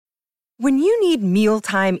When you need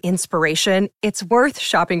mealtime inspiration, it's worth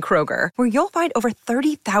shopping Kroger, where you'll find over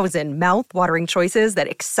 30,000 mouth-watering choices that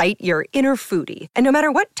excite your inner foodie. And no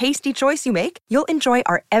matter what tasty choice you make, you'll enjoy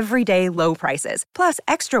our everyday low prices, plus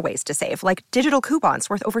extra ways to save, like digital coupons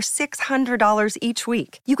worth over $600 each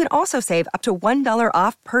week. You can also save up to $1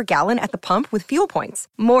 off per gallon at the pump with fuel points.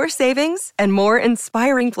 More savings and more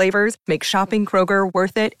inspiring flavors make shopping Kroger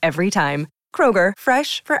worth it every time. Kroger,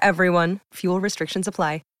 fresh for everyone. Fuel restrictions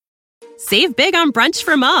apply. Save big on brunch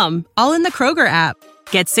for mom, all in the Kroger app.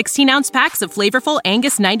 Get 16-ounce packs of flavorful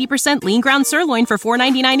Angus 90% lean ground sirloin for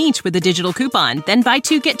 $4.99 each with a digital coupon. Then buy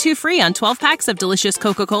 2, get 2 free on 12 packs of delicious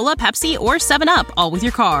Coca-Cola, Pepsi, or 7-Up, all with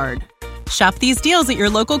your card. Shop these deals at your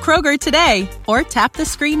local Kroger today, or tap the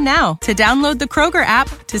screen now to download the Kroger app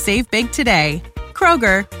to save big today.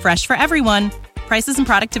 Kroger, fresh for everyone. Prices and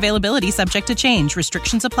product availability subject to change.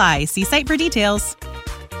 Restrictions apply. See site for details.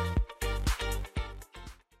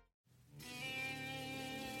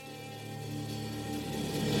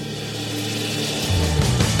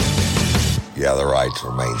 You have the right to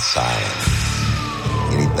remain silent.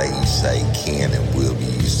 Anything you say can and will be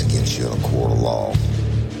used against you in a court of law.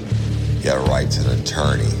 You have a right to an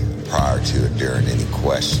attorney prior to or during any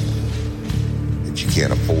question. If you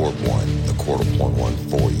can't afford one, the court will appoint one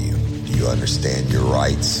for you. Do you understand your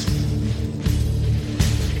rights? When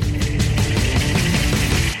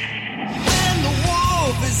the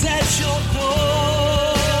wolf is at your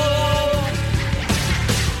door,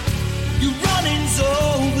 your running's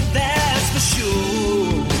over, that's for sure.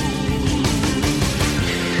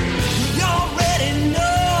 He already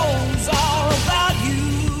knows all about you.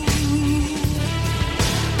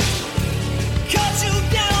 Cut you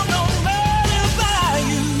down, no matter by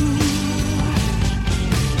you.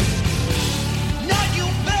 Now you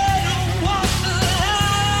better walk the line.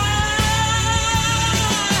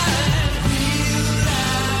 Real life,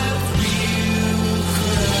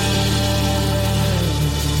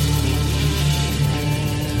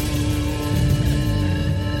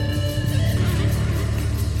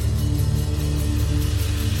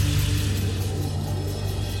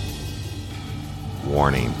 real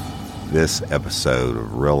Warning, this episode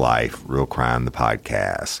of Real Life, Real Crime, the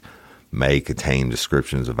podcast, may contain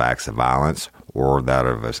descriptions of acts of violence or that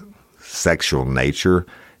of a sexual nature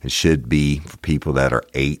and should be for people that are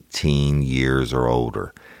 18 years or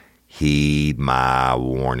older. Heed my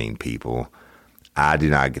warning, people. I do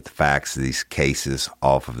not get the facts of these cases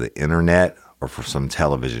off of the internet or from some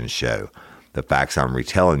television show. The facts I'm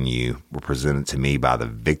retelling you were presented to me by the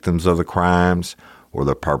victims of the crimes or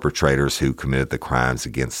the perpetrators who committed the crimes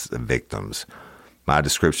against the victims. My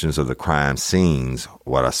descriptions of the crime scenes,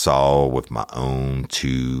 what I saw with my own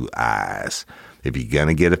 2 eyes. If you're going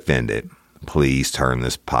to get offended, please turn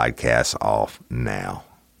this podcast off now.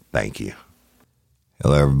 Thank you.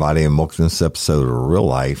 Hello, everybody, and welcome to this episode of Real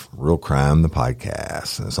Life, Real Crime, the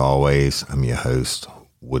podcast. As always, I'm your host,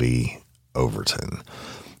 Woody Overton.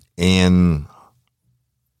 And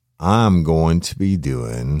I'm going to be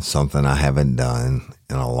doing something I haven't done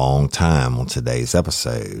in a long time on today's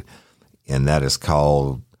episode, and that is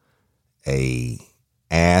called a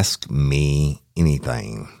Ask Me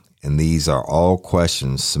Anything. And these are all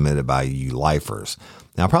questions submitted by you lifers.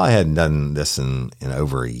 Now, I probably hadn't done this in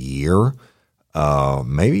over a year,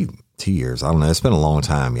 maybe 2 years. I don't know. It's been a long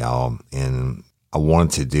time, y'all. And I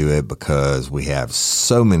wanted to do it because we have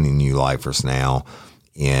so many new lifers now.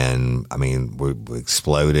 And I mean, we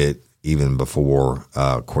exploded even before,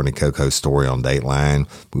 according to Coco's story on Dateline,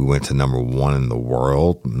 we went to number 1 in the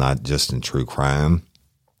world, not just in true crime.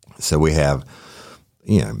 So we have,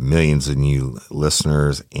 millions of new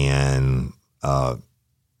listeners, and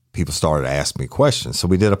people started asking me questions. So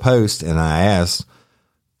we did a post, and I asked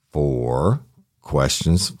for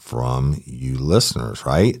questions from you listeners,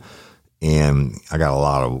 right? And I got a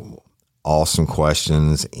lot of awesome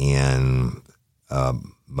questions, and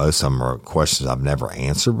most of them are questions I've never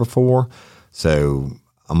answered before. So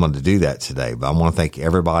I'm going to do that today. But I want to thank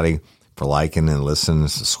everybody for liking and listening,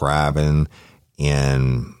 subscribing,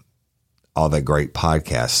 and all that great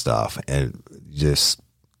podcast stuff. And just,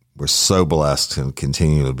 we're so blessed to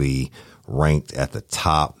continue to be ranked at the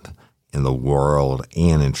top in the world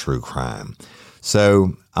and in true crime.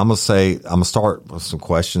 So I'm going to start with some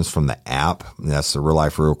questions from the app. That's the Real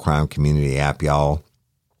Life, Real Crime Community app, y'all.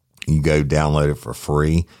 You go download it for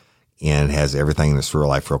free, and it has everything that's Real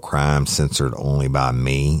Life, Real Crime, censored only by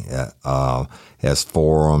me. It has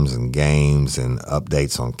forums and games and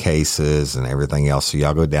updates on cases and everything else. So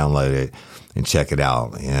y'all go download it and check it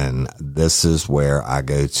out. And this is where I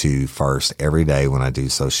go to first every day when I do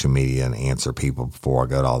social media and answer people before I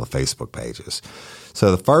go to all the Facebook pages.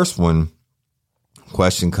 So the first one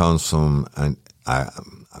Question comes from, I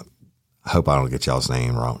hope I don't get y'all's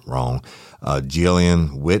name wrong,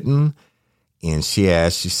 Jillian Witten. And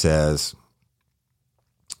she says,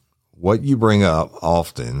 what you bring up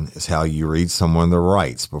often is how you read someone their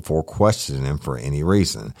rights before questioning them for any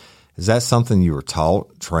reason. Is that something you were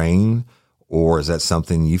taught, trained, or is that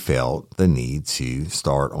something you felt the need to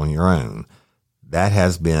start on your own? That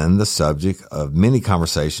has been the subject of many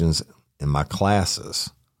conversations in my classes.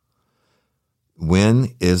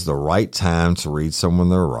 When is the right time to read someone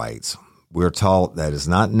their rights? We're taught that is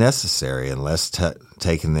not necessary unless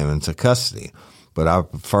taking them into custody, but I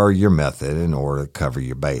prefer your method in order to cover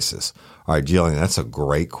your bases. All right, Jillian, that's a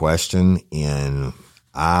great question, and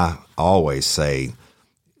I always say,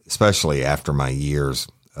 especially after my years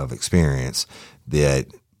of experience, that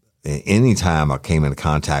anytime I came into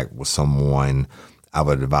contact with someone, I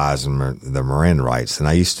would advise them the Miranda rights. And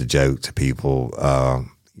I used to joke to people,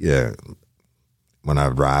 when I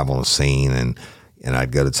would arrive on a scene and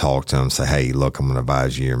I'd go to talk to them, say, hey, look, I'm going to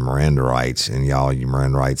advise you your Miranda rights. And your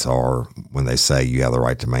Miranda rights are when they say you have the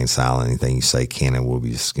right to remain silent. Anything you say can and will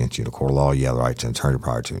be discussed against you in a court of law. You have the right to an attorney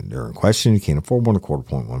prior to and during question. You can't afford one, a court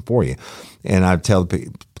appoint one for you. And I'd tell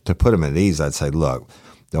people to put them at ease. I'd say, look,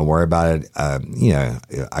 don't worry about it. I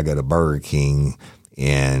go to Burger King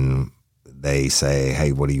and they say,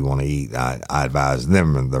 hey, what do you want to eat? I advise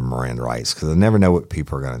them the Miranda rights because I never know what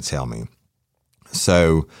people are going to tell me.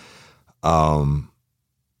 So,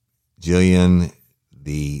 Jillian,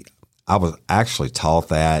 I was actually taught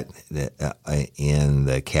that in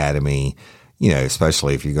the academy,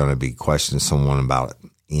 especially if you're going to be questioning someone about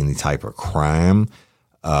any type of crime.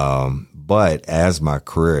 But as my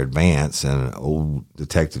career advanced, and old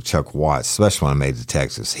Detective Chuck Watts, especially when I made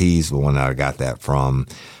detectives, he's the one that I got that from.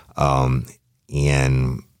 And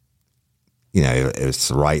it's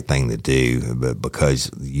the right thing to do, but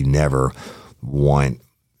because you never want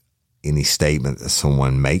any statement that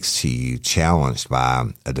someone makes to you challenged by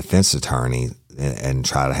a defense attorney and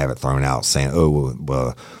try to have it thrown out saying, oh,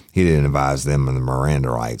 well, he didn't advise them of the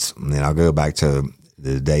Miranda rights. And then I'll go back to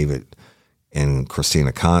the David and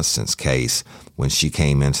Christina Constance case when she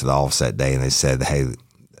came into the office that day and they said, hey,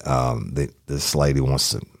 this lady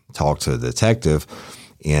wants to talk to a detective.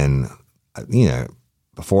 And,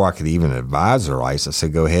 before I could even advise her rights, I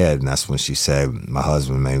said, go ahead. And that's when she said, my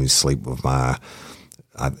husband made me sleep with I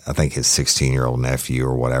think his 16-year-old nephew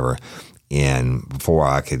or whatever. And before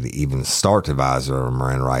I could even start to advise her of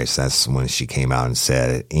Miranda rights, that's when she came out and said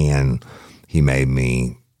it. And he made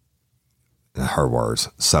me, in her words,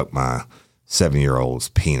 suck my 7-year-old's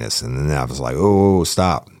penis. And then I was like, oh,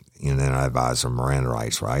 stop. And then I advised her Miranda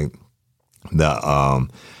rights, right?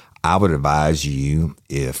 I would advise you,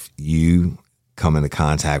 if you come into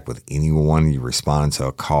contact with anyone, you respond to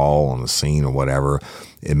a call on the scene or whatever,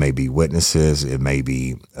 it may be witnesses, it may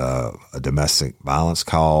be a domestic violence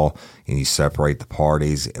call, and you separate the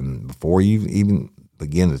parties. And before you even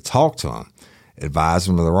begin to talk to them, advise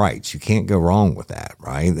them of the rights. You can't go wrong with that,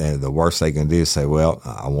 right? The worst they can do is say, well,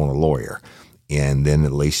 I want a lawyer. And then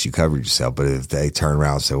at least you covered yourself. But if they turn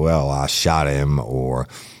around and say, well, I shot him, or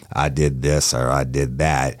I did this, or I did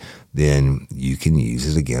that, then you can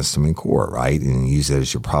use it against them in court, right? And use it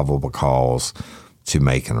as your probable cause to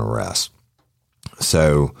make an arrest.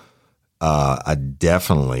 So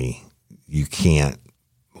you can't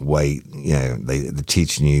wait. They're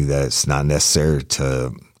teaching you that it's not necessary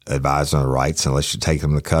to advise on the rights unless you take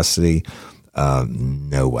them to custody.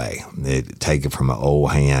 No way. Take it from an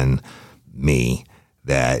old hand, me,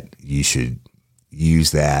 that you should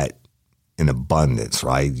use that in abundance,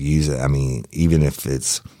 right? Use it. I mean, even if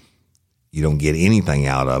you don't get anything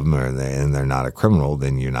out of them and they're not a criminal,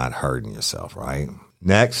 then you're not hurting yourself, right?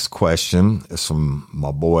 Next question is from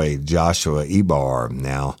my boy Joshua Ebar.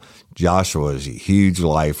 Now, Joshua is a huge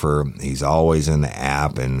lifer. He's always in the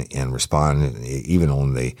app and responding, even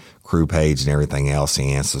on the crew page and everything else.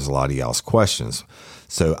 He answers a lot of y'all's questions.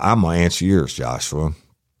 So I'm going to answer yours, Joshua.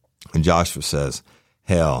 And Joshua says,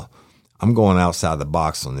 hell, I'm going outside the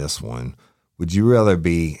box on this one. Would you rather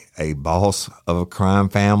be a boss of a crime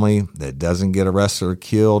family that doesn't get arrested or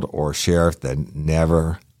killed, or a sheriff that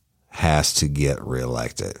never has to get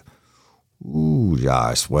reelected? Ooh,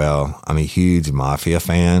 Josh. Well, I'm a huge Mafia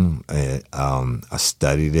fan. I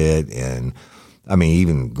studied it, and I mean,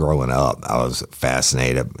 even growing up, I was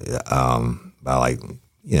fascinated by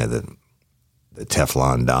the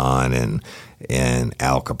Teflon Don and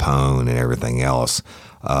Al Capone and everything else.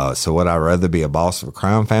 So would I rather be a boss of a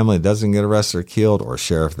crime family that doesn't get arrested or killed, or a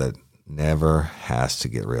sheriff that never has to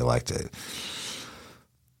get reelected?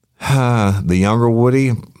 The younger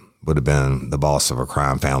Woody would have been the boss of a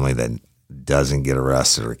crime family that doesn't get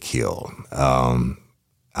arrested or killed.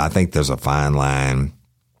 I think there's a fine line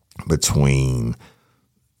between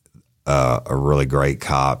a really great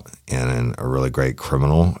cop and a really great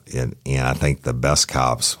criminal. And I think the best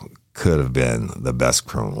cops could have been the best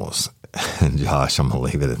criminals. And Josh, I'm going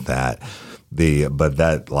to leave it at that. But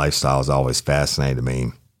that lifestyle has always fascinated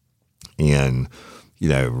me. And,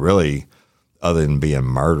 really, other than being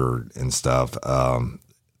murdered and stuff,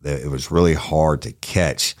 it was really hard to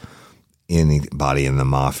catch anybody in the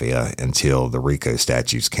mafia until the RICO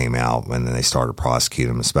statutes came out, and then they started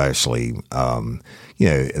prosecuting them, especially,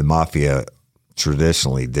 the mafia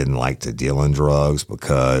traditionally didn't like to deal in drugs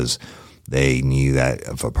because they knew that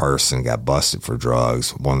if a person got busted for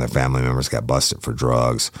drugs, one of their family members got busted for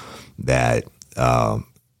drugs, that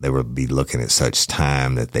they would be looking at such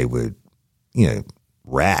time that they would,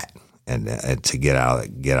 rat and to get out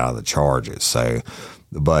of the charges. So,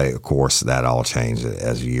 but of course, that all changed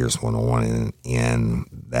as years went on, and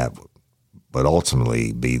that would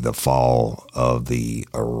ultimately be the fall of the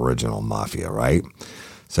original mafia, right?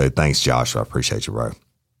 So thanks, Josh. I appreciate you, bro.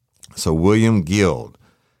 So William Guild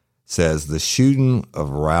says, the shooting of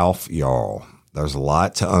Ralph Yarl. There's a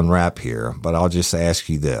lot to unwrap here, but I'll just ask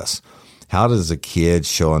you this. How does a kid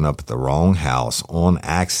showing up at the wrong house on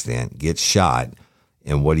accident get shot,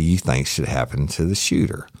 and what do you think should happen to the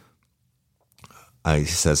shooter? He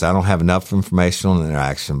says, I don't have enough information on the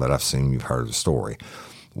interaction, but I've assume you've heard the story.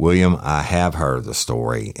 William, I have heard the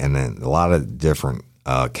story, and then a lot of different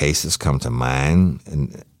cases come to mind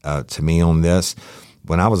and to me on this.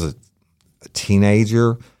 When I was a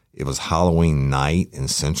teenager, it was Halloween night in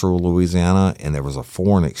central Louisiana, and there was a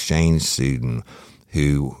foreign exchange student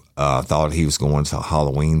who thought he was going to a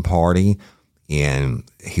Halloween party, and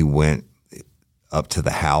he went up to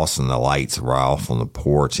the house and the lights were off on the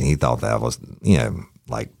porch, and he thought that was,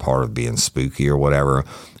 like part of being spooky or whatever.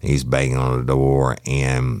 He's banging on the door,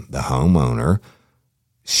 and the homeowner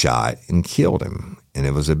shot and killed him. And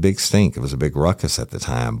it was a big stink. It was a big ruckus at the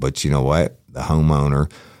time. But you know what? The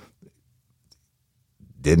homeowner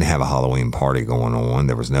didn't have a Halloween party going on.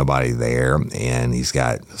 There was nobody there, and he's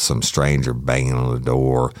got some stranger banging on the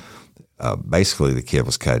door. Basically, the kid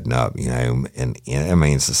was cutting up, and I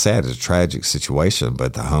mean, it's a tragic situation,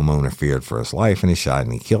 but the homeowner feared for his life, and he shot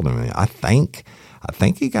and he killed him. And I think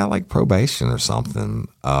he got like probation or something.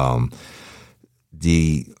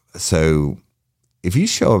 So if you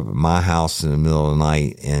show up at my house in the middle of the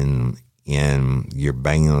night and you're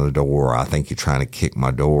banging on the door, I think you're trying to kick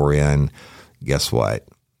my door in, guess what?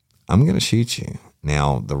 I'm going to shoot you.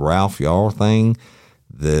 Now, the Ralph Yarl thing,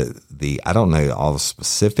 I don't know all the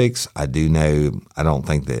specifics. I do know, I don't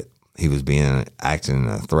think that he was acting in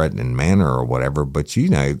a threatening manner or whatever, but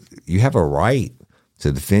you have a right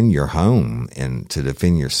to defend your home and to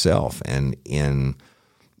defend yourself. And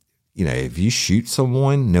if you shoot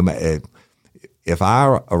someone, no matter, if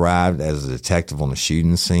I arrived as a detective on a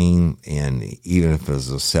shooting scene, and even if it was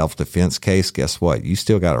a self-defense case, guess what? You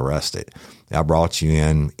still got arrested. I brought you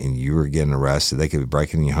in and you were getting arrested. They could be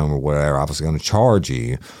breaking your home or whatever. I was going to charge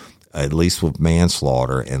you at least with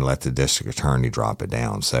manslaughter and let the district attorney drop it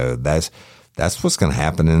down. So that's what's going to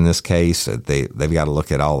happen in this case. They've got to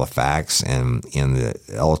look at all the facts, and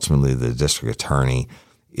ultimately the district attorney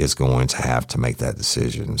is going to have to make that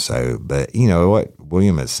decision. So, but you know what,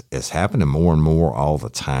 William, it's happening more and more all the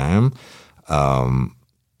time.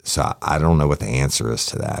 So I don't know what the answer is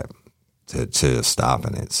to that, to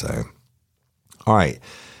stopping it. So, all right.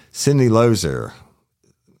 Cindy Lozer,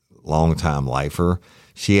 longtime lifer,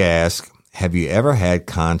 she asked, have you ever had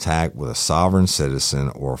contact with a sovereign citizen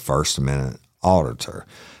or First Amendment auditor?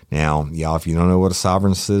 Now, y'all, if you don't know what a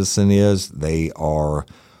sovereign citizen is, they are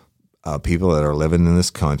people that are living in this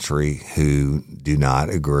country who do not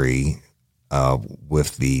agree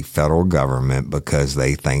with the federal government because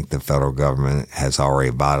they think the federal government has already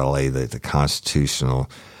violated their constitutional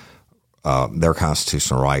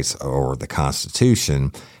rights or the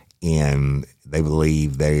Constitution, and they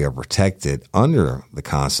believe they are protected under the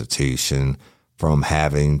Constitution from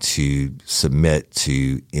having to submit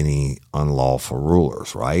to any unlawful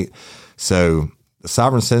rulers, right? So the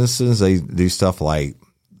sovereign citizens, they do stuff like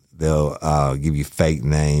they'll give you fake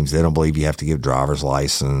names. They don't believe you have to give driver's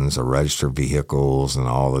license or register vehicles and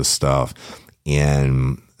all this stuff.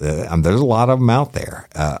 And there's a lot of them out there,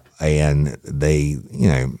 and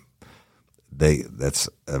that's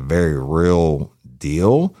a very real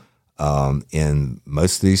deal. And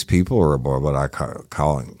most of these people are what I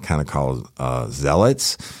call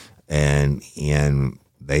zealots, and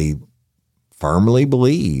they firmly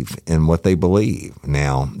believe in what they believe.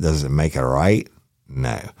 Now, does it make it right?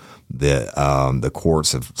 No. The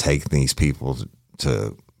courts have taken these people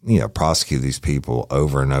to prosecute these people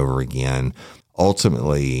over and over again.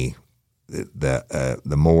 Ultimately, the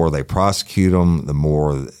more they prosecute them, the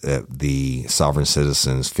more the sovereign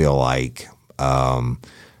citizens feel like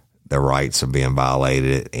their rights are being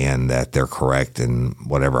violated and that they're correct in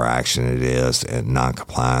whatever action it is and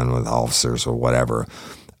non-complying with officers or whatever.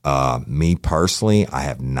 Me personally, I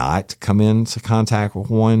have not come into contact with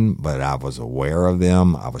one, but I was aware of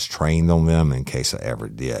them. I was trained on them in case I ever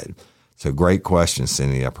did. So great question,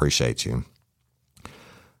 Cindy. I appreciate you.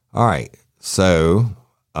 All right. So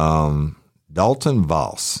Dalton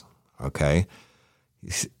Voss, okay.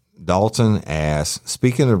 Dalton asks,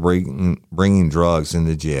 speaking of bringing drugs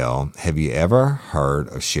into jail, have you ever heard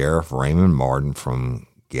of Sheriff Raymond Martin from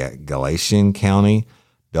Galatian County?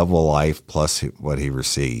 Double life plus what he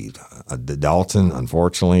received. Dalton,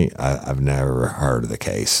 unfortunately, I've never heard of the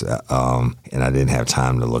case, and I didn't have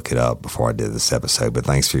time to look it up before I did this episode, but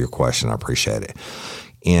thanks for your question. I appreciate it.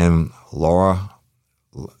 And Laura,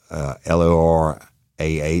 Lorah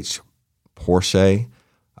Porsche,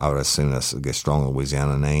 I would assume that's a good, strong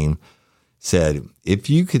Louisiana name, said, if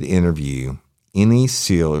you could interview any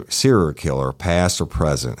serial killer, past or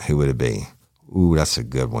present, who would it be? Ooh, that's a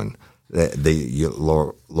good one.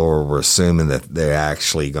 Laura, we're assuming that they're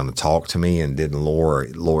actually going to talk to me and didn't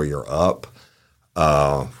lawyer up.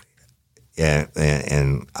 And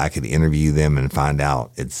I could interview them and find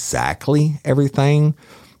out exactly everything.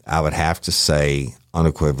 I would have to say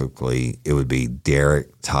unequivocally it would be Derek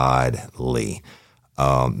Todd Lee.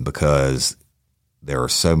 Because there are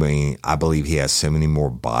so many, I believe he has so many more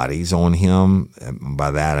bodies on him. And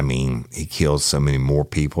by that, I mean, he killed so many more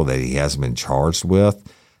people that he hasn't been charged with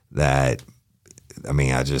that, I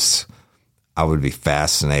mean, I would be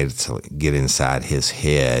fascinated to get inside his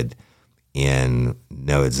head and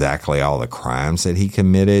know exactly all the crimes that he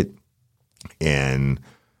committed and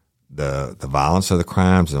the violence of the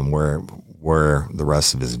crimes and where the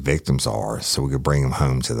rest of his victims are so we could bring them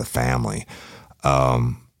home to the family.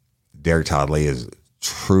 Derek Todd Lee is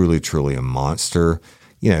truly, truly a monster,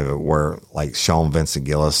 where like Sean Vincent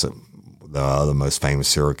Gillis, the other most famous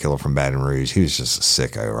serial killer from Baton Rouge, he was just a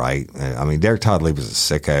sicko, right? I mean, Derek Todd Lee was a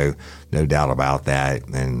sicko, no doubt about that.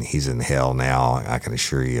 And he's in hell now. I can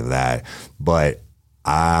assure you of that. But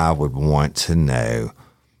I would want to know,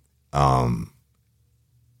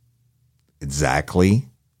 exactly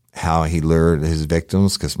how he lured his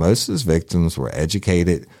victims, because most of his victims were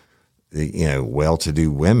educated,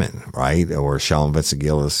 well-to-do women, right? Or Sean Vincent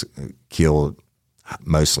Gillis killed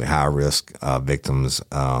mostly high-risk victims,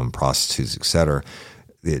 prostitutes, etc.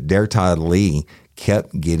 Derek Todd Lee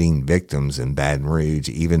kept getting victims in Baton Rouge,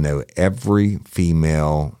 even though every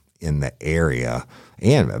female in the area,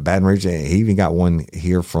 and Baton Rouge, he even got one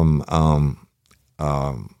here from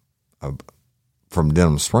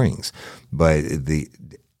Denham Springs, but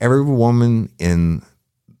every woman in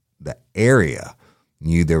the area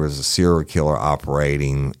knew there was a serial killer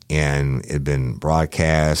operating, and it had been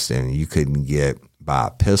broadcast, and you couldn't get by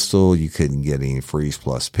a pistol, you couldn't get any freeze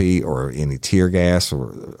plus P or any tear gas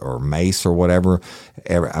or mace or whatever.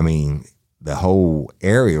 I mean, the whole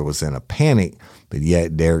area was in a panic, but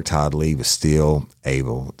yet Derek Todd Lee was still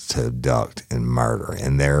able to abduct and murder.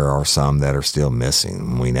 And there are some that are still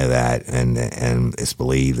missing. We know that, and it's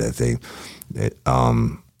believed that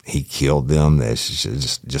he killed them.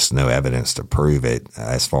 There's just no evidence to prove it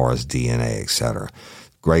as far as DNA, et cetera.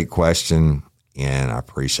 Great question, and I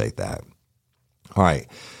appreciate that. All right,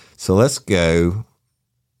 so let's go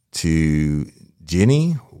to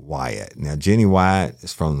Jenny Wyatt. Now, Jenny Wyatt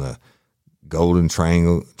is from the Golden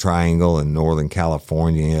Triangle in Northern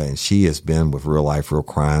California, and she has been with Real Life, Real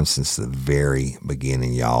Crime since the very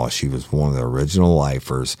beginning, y'all. She was one of the original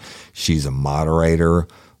lifers. She's a moderator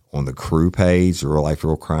on the crew page, the Real Life,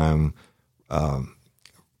 Real Crime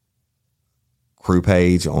crew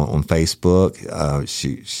page on Facebook.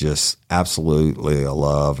 She's just absolutely a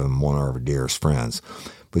love and one of our dearest friends.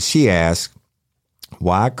 But she asked,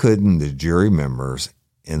 why couldn't the jury members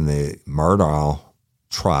in the Murdaugh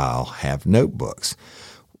trial have notebooks?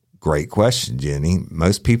 Great question, Jenny.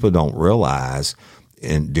 Most people don't realize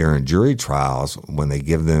during jury trials, when they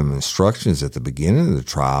give them instructions at the beginning of the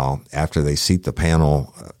trial, after they seat the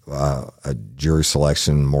panel, a jury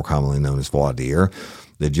selection, more commonly known as voir dire,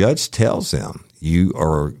 the judge tells them, you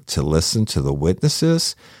are to listen to the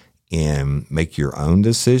witnesses and make your own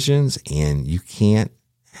decisions, and you can't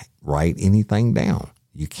write anything down.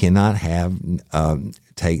 You cannot have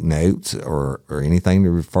take notes or anything to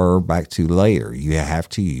refer back to later. You have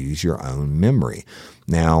to use your own memory.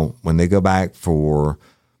 Now, when they go back for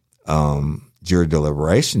jury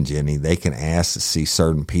deliberation, Jenny, they can ask to see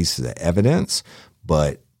certain pieces of evidence,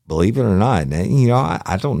 but believe it or not, and,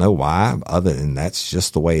 I don't know why, other than that's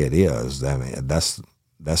just the way it is. I mean,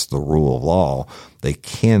 that's the rule of law. They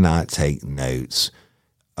cannot take notes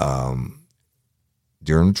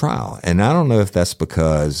during the trial. And I don't know if that's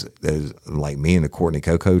because there's like me in the Courtney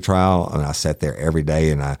Coco trial, and I sat there every day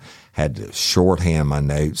and I had to shorthand my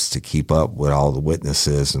notes to keep up with all the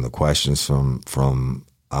witnesses and the questions from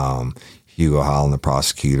Hugo Holland, the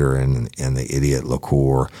prosecutor, and the idiot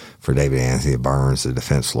LaCour for David Anthony Burns, the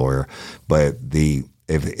defense lawyer. But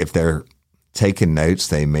if they're taking notes,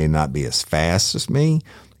 they may not be as fast as me,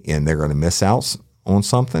 and they're going to miss out on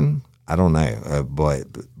something. I don't know, but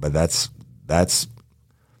that's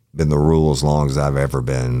been the rule as long as I've ever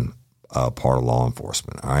been a part of law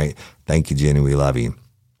enforcement. All right, thank you, Jenny. We love you.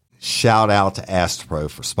 Shout out to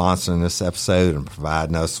Astropro for sponsoring this episode and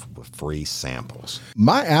providing us with free samples.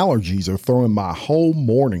 My allergies are throwing my whole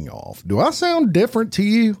morning off. Do I sound different to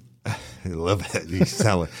you? A little bit. You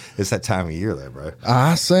sound like it's that time of year there, bro.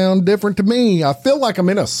 I sound different to me. I feel like I'm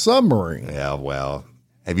in a submarine. Yeah, well,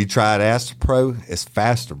 have you tried Astropro? It's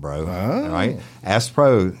faster, bro. All right.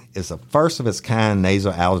 Astropro is the first of its kind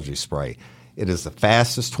nasal allergy spray. It is the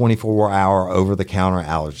fastest 24-hour over-the-counter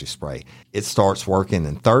allergy spray. It starts working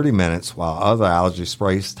in 30 minutes while other allergy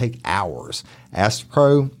sprays take hours.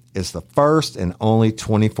 Astropro is the first and only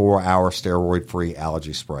 24-hour steroid-free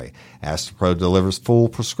allergy spray. Astropro delivers full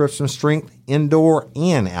prescription strength, indoor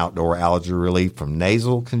and outdoor allergy relief from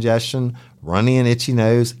nasal congestion, runny and itchy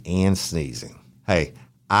nose, and sneezing. Hey,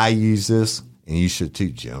 I use this, and you should too,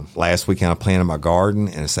 Jim. Last weekend I planted my garden,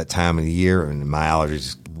 and it's that time of the year, and my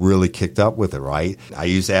allergies really kicked up with it, right? I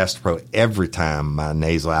use Astropro every time my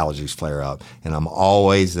nasal allergies flare up, and I'm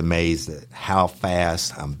always amazed at how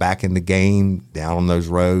fast I'm back in the game, down on those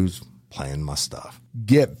roads, playing my stuff.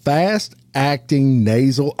 Get fast-acting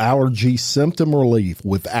nasal allergy symptom relief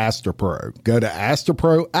with Astropro. Go to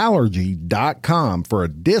AstroProAllergy.com for a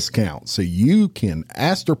discount so you can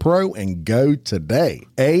Astropro and go today.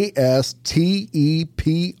 ASTEPRO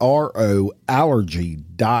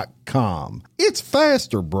Allergy.com. It's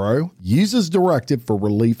faster, bro. Use as directed for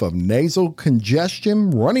relief of nasal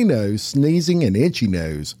congestion, runny nose, sneezing, and itchy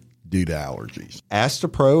nose due to allergies.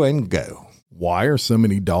 Astropro and go. Why are so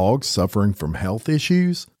many dogs suffering from health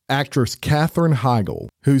issues? Actress Katherine Heigl,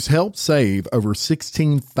 who's helped save over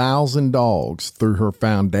 16,000 dogs through her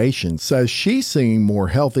foundation, says she's seeing more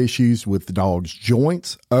health issues with dogs'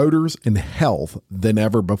 joints, odors, and health than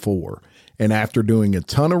ever before. And after doing a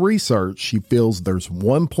ton of research, she feels there's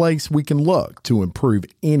one place we can look to improve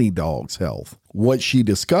any dog's health. What she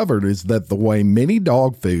discovered is that the way many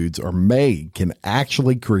dog foods are made can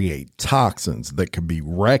actually create toxins that could be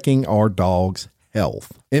wrecking our dog's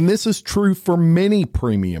health. And this is true for many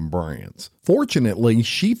premium brands. Fortunately,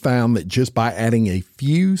 she found that just by adding a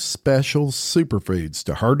few special superfoods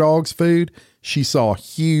to her dog's food, she saw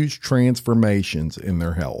huge transformations in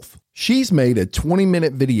their health. She's made a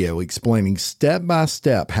 20-minute video explaining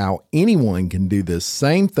step-by-step how anyone can do this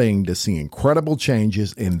same thing to see incredible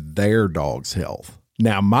changes in their dog's health.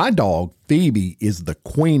 Now, my dog, Phoebe, is the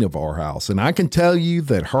queen of our house, and I can tell you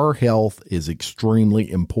that her health is extremely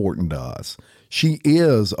important to us. She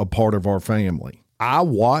is a part of our family. I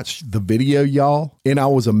watched the video, y'all, and I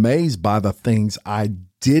was amazed by the things I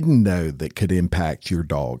didn't know that could impact your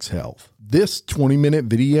dog's health. This 20-minute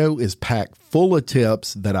video is packed full of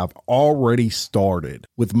tips that I've already started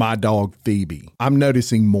with my dog Phoebe. I'm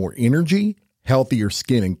noticing more energy, healthier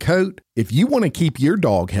skin and coat. If you want to keep your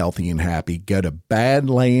dog healthy and happy, go to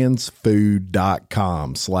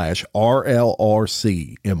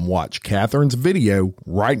badlandsfood.com/RLRC and watch Catherine's video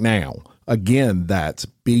right now. Again, that's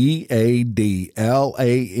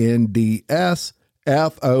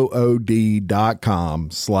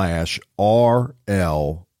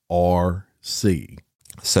badlandsfood.com/RLRC.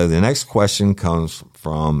 So the next question comes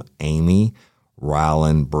from Amy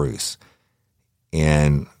Ryland Bruce.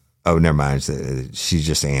 And, oh, never mind. She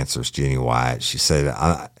just answers Jenny Wyatt. She said,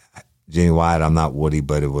 Jenny Wyatt, I'm not Woody,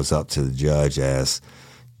 but it was up to the judge as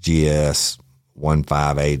GS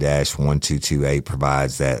 15A-1228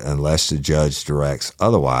 provides that unless the judge directs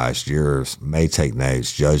otherwise, jurors may take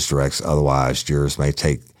notes. Judge directs otherwise, jurors may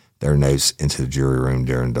take their notes into the jury room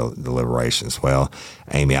during deliberations. Well,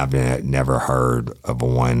 Amy, I've never heard of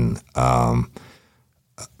one. I've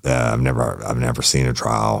never seen a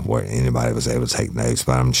trial where anybody was able to take notes,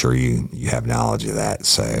 but I'm sure you have knowledge of that.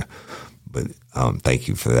 So, but thank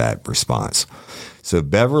you for that response. So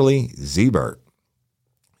Beverly Zebert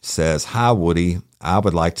says, "Hi, Woody. I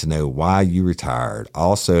would like to know why you retired.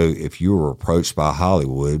 Also, if you were approached by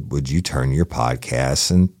Hollywood, would you turn your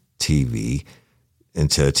podcast and TV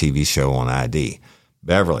into a TV show on ID?"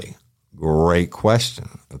 Beverly, great question.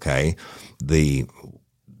 Okay. The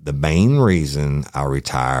main reason I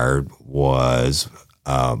retired was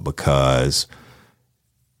because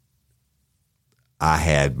I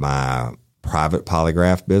had my private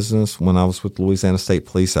polygraph business when I was with Louisiana State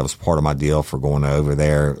Police. That was part of my deal for going over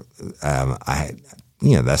there.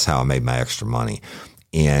 That's how I made my extra money.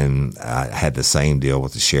 And I had the same deal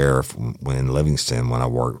with the sheriff in Livingston when I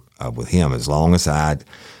worked with him. As long as I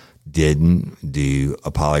didn't do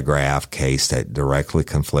a polygraph case that directly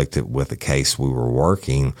conflicted with the case we were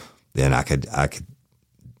working, then I could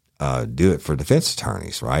do it for defense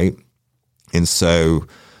attorneys, right? And so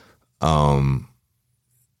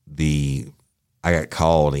I got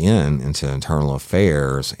called into internal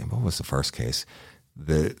affairs. And what was the first case?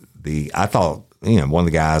 I thought, one of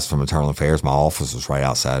the guys from internal affairs, my office was right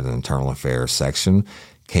outside the internal affairs section,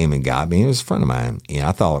 came and got me. He was a friend of mine. And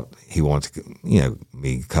I thought he wanted to,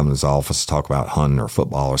 me come to his office to talk about hunting or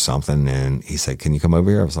football or something. And he said, "Can you come over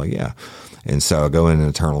here?" I was like, "Yeah." And so I go in the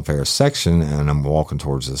internal affairs section and I'm walking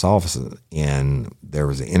towards this office, and there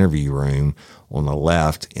was an interview room on the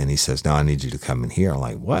left. And he says, "No, I need you to come in here." I'm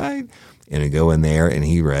like, "What?" And I go in there and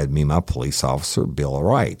he read me my police officer Bill of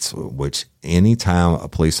Rights, which anytime a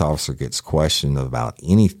police officer gets questioned about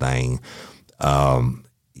anything,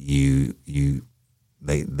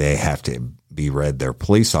 they have to be read their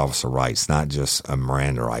police officer rights, not just a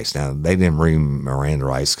Miranda rights. Now, they didn't read Miranda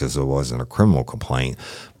rights because it wasn't a criminal complaint.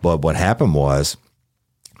 But what happened was,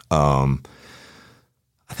 I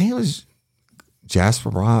think it was Jasper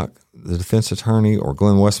Brock, the defense attorney, or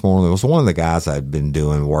Glenn Westmoreland. It was one of the guys I'd been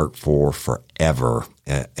doing work for forever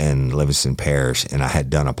in Livingston Parish, and I had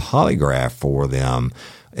done a polygraph for them,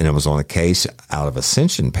 and it was on a case out of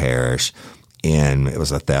Ascension Parish, and it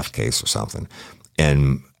was a theft case or something.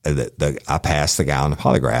 And I passed the guy on the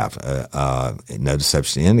polygraph. No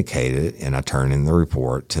deception indicated, and I turned in the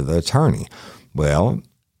report to the attorney. Well,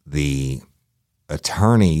 the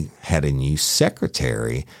attorney had a new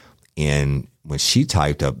secretary, and when she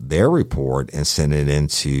typed up their report and sent it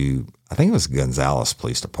into, I think it was Gonzales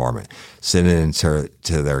Police Department, sent it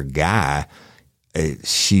into their guy,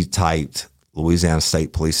 she typed Louisiana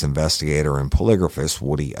State Police investigator and polygraphist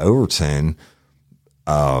Woody Overton,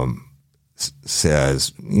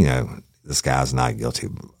 says, this guy's not guilty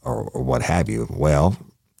or what have you. Well,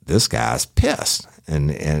 this guy's pissed.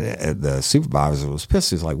 And the supervisor was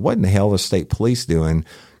pissed. He's like, "What in the hell is state police doing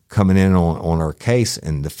coming in on our case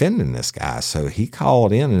and defending this guy?" So he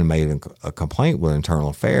called in and made a complaint with internal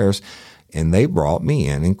affairs, and they brought me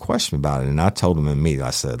in and questioned me about it. And I told them immediately,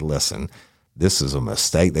 I said, "Listen, this is a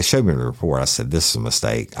mistake." They showed me the report. I said, "This is a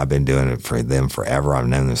mistake. I've been doing it for them forever. I've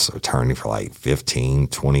known this attorney for like 15,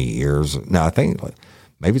 20 years. No, I think like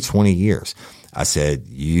maybe 20 years. I said,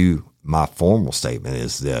 my formal statement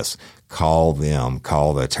is this: call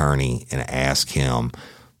the attorney and ask him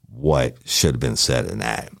what should have been said in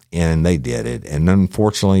that." And they did it. And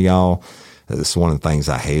unfortunately, y'all, this is one of the things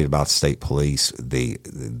I hate about the state police.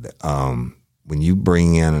 When you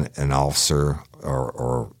bring in an officer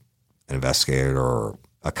or an investigator or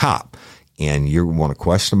a cop, and you want to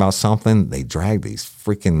question about something, they drag these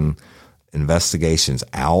freaking investigations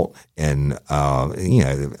out. And,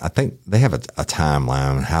 I think they have a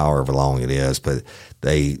timeline, however long it is, but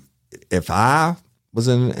if I was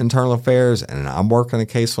in internal affairs and I'm working a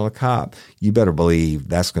case on a cop, you better believe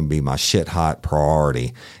that's going to be my shit hot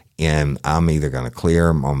priority. And I'm either going to clear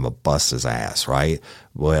him or I'm going to bust his ass, right?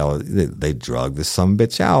 Well, they drugged this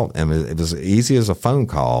bitch out. And it was easy as a phone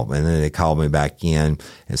call. And then they called me back in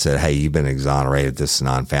and said, "Hey, you've been exonerated. This is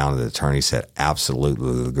non-founded." The attorney said,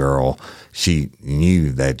 "Absolutely, the girl, she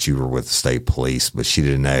knew that you were with the state police, but she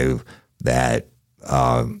didn't know that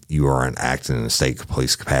you weren't acting in a state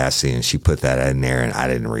police capacity." And she put that in there, and I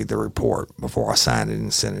didn't read the report before I signed it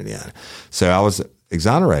and sent it in. So I was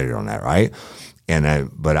exonerated on that, right?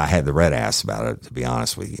 But I had the red ass about it, to be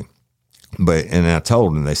honest with you. And I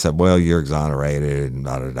told them, they said, "Well, you're exonerated," and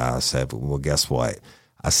da-da-da. I said, "Well, guess what?"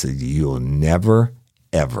 I said, "You'll never,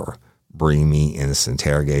 ever bring me in this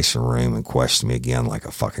interrogation room and question me again like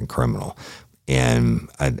a fucking criminal." And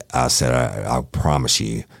I said, "I'll promise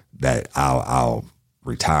you that I'll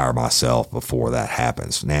retire myself before that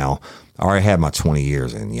happens." Now, I already had my 20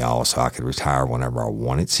 years in, y'all, so I could retire whenever I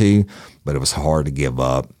wanted to, but it was hard to give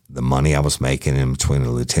up the money I was making in between the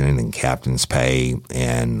lieutenant and captain's pay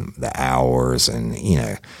and the hours. And,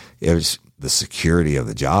 it was the security of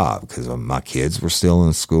the job because my kids were still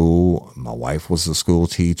in school. My wife was a school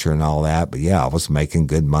teacher and all that. But yeah, I was making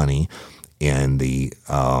good money in the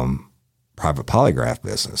private polygraph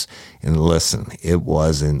business. And listen, it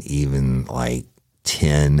wasn't even like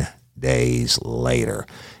 $10 days later.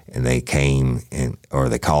 And they came or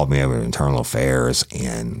they called me over to Internal Affairs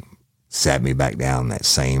and sat me back down in that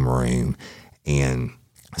same room and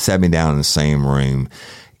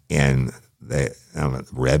they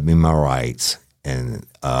read me my rights. And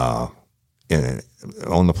on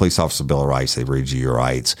the police officer bill of rights, they read you your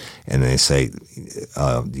rights and they say,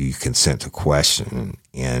 do you consent to question?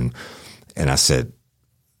 And I said,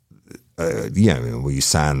 will you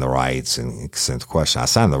sign the rights and consent to question? I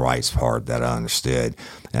signed the rights part that I understood.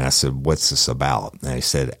 And I said, what's this about? And they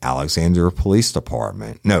said, Rapides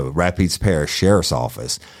Parish Sheriff's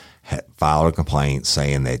Office had filed a complaint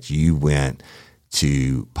saying that you went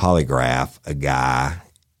to polygraph a guy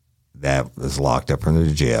that was locked up in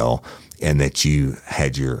the jail and that you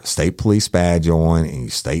had your state police badge on and your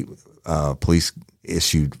state police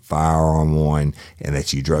issued firearm on and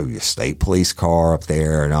that you drove your state police car up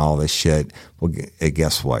there and all this shit. Well,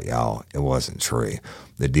 guess what, y'all? It wasn't true.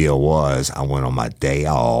 The deal was I went on my day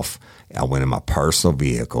off. I went in my personal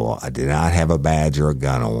vehicle. I did not have a badge or a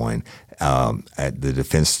gun on. At the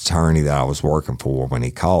defense attorney that I was working for, when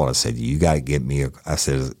he called, I said, you got to get me I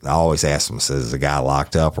said, I always ask him, is the guy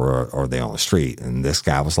locked up or are they on the street? And this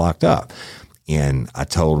guy was locked up. And I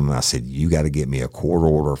told him, I said, you got to get me a court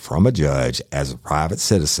order from a judge as a private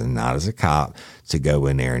citizen, not as a cop, to go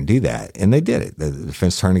in there and do that. And they did it. The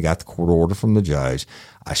defense attorney got the court order from the judge.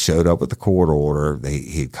 I showed up with the court order.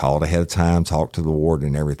 He called ahead of time, talked to the warden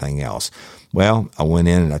and everything else. Well, I went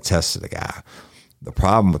in and I tested the guy. The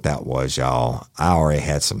problem with that was, y'all, I already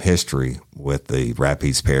had some history with the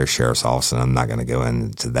Rapides Parish Sheriff's Office, and I'm not going to go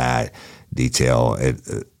into that detail.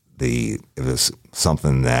 It was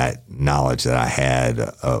something knowledge that I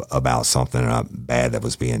had about something bad that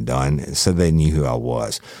was being done, so they knew who I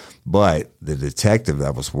was. But the detective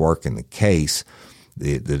that was working the case,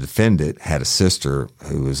 the defendant had a sister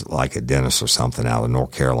who was like a dentist or something out of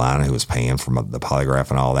North Carolina who was paying for the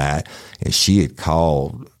polygraph and all that, and he had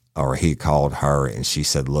called her and she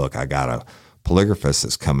said, look, I got a polygraphist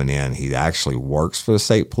that's coming in. He actually works for the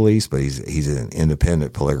state police, but he's an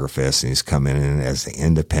independent polygraphist and he's coming in as an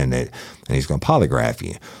independent and he's going to polygraph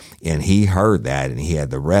you. And he heard that and he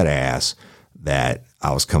had the red ass that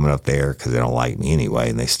I was coming up there because they don't like me anyway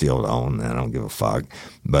and they still don't, and I don't give a fuck.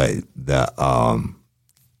 But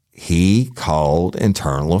he called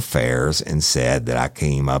Internal Affairs and said that I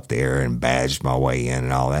came up there and badged my way in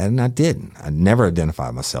and all that, and I didn't. I never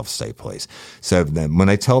identified myself as state police. So then when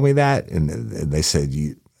they told me that and they said,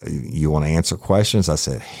 you want to answer questions? I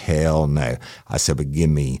said, hell no. I said, but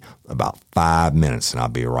give me about 5 minutes and I'll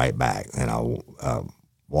be right back. And I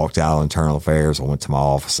walked out of Internal Affairs. I went to my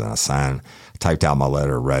office and I typed out my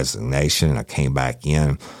letter of resignation, and I came back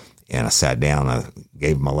in. And I sat down, I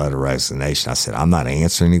gave him my letter of resignation. I said, I'm not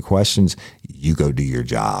answering any questions. You go do your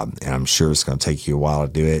job. And I'm sure it's going to take you a while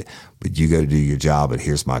to do it, but you go do your job, but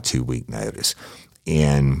here's my 2-week notice.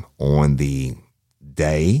 And on the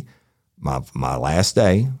day, my last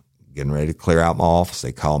day, getting ready to clear out my office,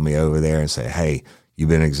 they called me over there and said, hey, you've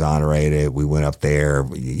been exonerated. We went up there.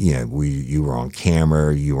 You were on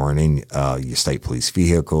camera. You weren't in your state police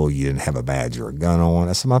vehicle. You didn't have a badge or a gun on.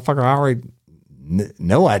 I said, motherfucker, I already...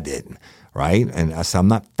 No, I didn't. Right. And I said, I'm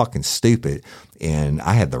not fucking stupid. And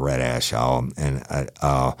I had the red ass, y'all. And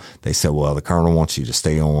they said, well, the colonel wants you to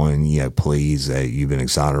stay on, please, you've been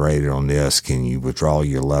exonerated on this. Can you withdraw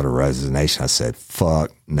your letter of resignation? I said,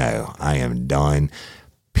 fuck no, I am done,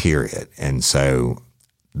 period. And so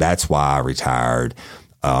that's why I retired.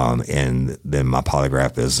 And then my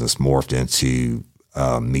polygraph business morphed into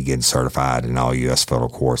me getting certified in all U.S. federal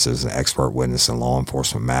courts as an expert witness in law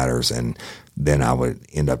enforcement matters. And then I would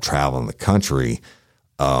end up traveling the country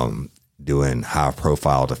doing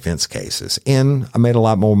high-profile defense cases. And I made a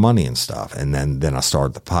lot more money and stuff. And then I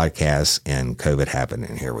started the podcast, and COVID happened,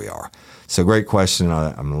 and here we are. So great question.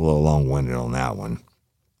 I'm a little long-winded on that one.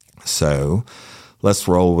 So let's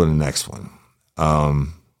roll with the next one.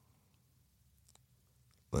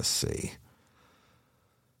 Let's see.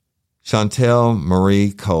 Chantel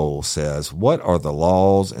Marie Cole says, what are the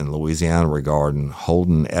laws in Louisiana regarding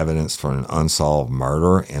holding evidence for an unsolved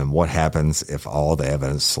murder, and what happens if all the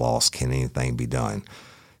evidence is lost? Can anything be done?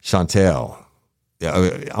 Chantel,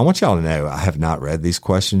 I want y'all to know I have not read these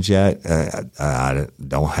questions yet. I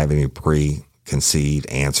don't have any preconceived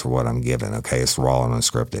answer what I'm giving. Okay, it's raw and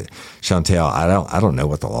unscripted. Chantel, I don't know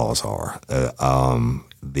what the laws are.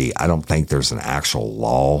 I don't think there's an actual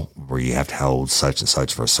law where you have to hold such and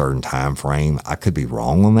such for a certain time frame. I could be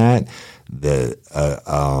wrong on that. But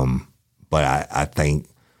I think,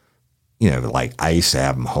 like I used to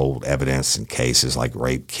have them hold evidence in cases like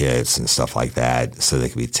rape kits and stuff like that, so they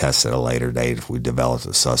could be tested at a later date if we developed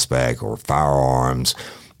a suspect, or firearms.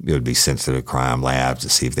 it would be sent to the crime lab to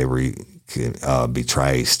see if they could be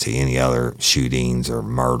traced to any other shootings or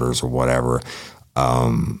murders or whatever.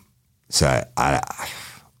 So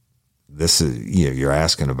this is, you're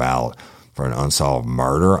asking about for an unsolved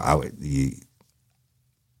murder. I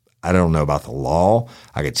don't know about the law.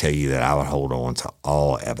 I could tell you that I would hold on to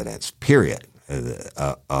all evidence, period.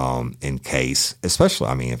 In case,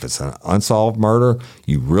 especially, if it's an unsolved murder,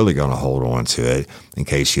 you're really going to hold on to it in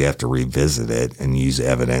case you have to revisit it and use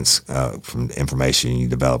evidence from information you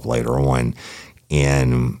develop later on.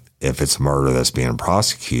 And if it's a murder that's being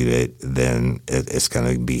prosecuted, then it's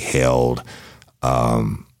going to be held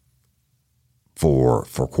for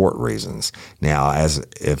court reasons. Now,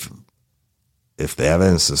 if the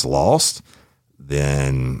evidence is lost,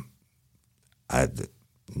 then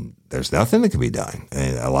there's nothing that can be done.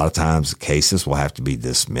 And a lot of times cases will have to be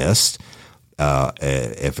dismissed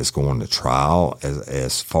if it's going to trial.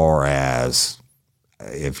 As far as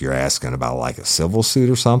if you're asking about like a civil suit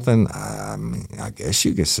or something, I guess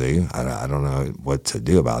you could sue. I don't know what to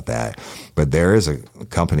do about that. But there is a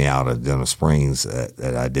company out of Denham Springs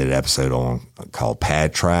that I did an episode on called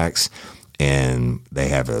Pad Tracks. And they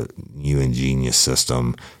have a new ingenious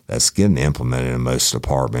system that's getting implemented in most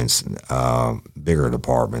departments, bigger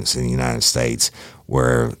departments in the United States,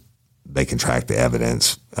 where they can track the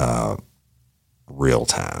evidence real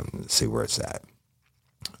time and see where it's at.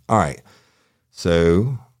 All right.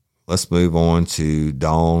 So let's move on to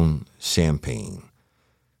Dawn Champagne.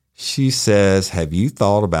 She says, have you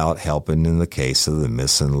thought about helping in the case of the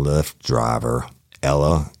missing Lyft driver,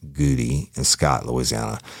 Ella Goody, in Scott,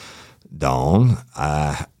 Louisiana? Dawn,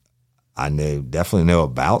 I definitely know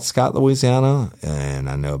about Scott, Louisiana, and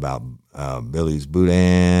I know about Billy's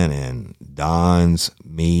Boudin and Don's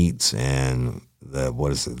Meats and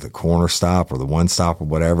the Corner Stop or the One Stop or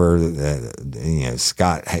whatever.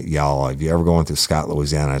 Scott, y'all, if you're ever going through Scott,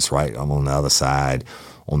 Louisiana, it's right. I'm on the other side,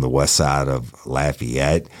 on the west side of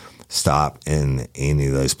Lafayette. Stop in any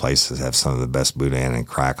of those places. Have some of the best boudin and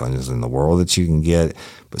cracklings in the world that you can get.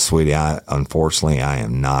 But sweetie, unfortunately, I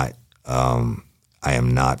am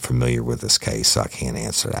not familiar with this case, so I can't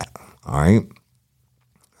answer that. All right.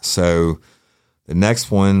 So the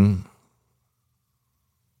next one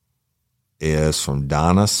is from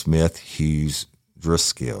Donna Smith Hughes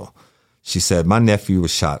Driscoll. She said, my nephew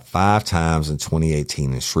was shot 5 times in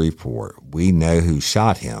 2018 in Shreveport. We know who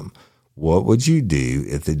shot him. What would you do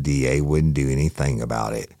if the DA wouldn't do anything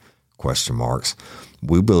about it? ?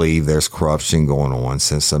 We believe there's corruption going on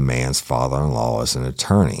since the man's father-in-law is an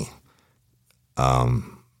attorney.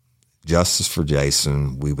 Justice for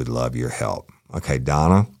Jason, we would love your help. Okay,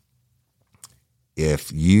 Donna,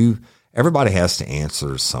 everybody has to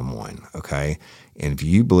answer someone, okay? And if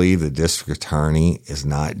you believe the district attorney is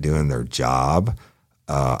not doing their job,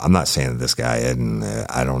 I'm not saying that this guy isn't,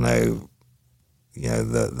 I don't know,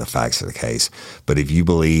 the facts of the case, but if you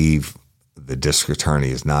believe the district attorney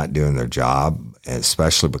is not doing their job,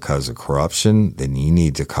 especially because of corruption, then you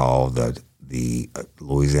need to call the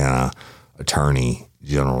Louisiana Attorney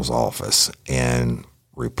General's office and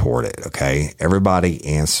report it, okay? Everybody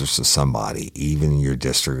answers to somebody, even your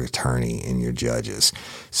district attorney and your judges.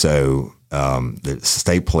 So the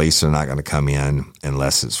state police are not going to come in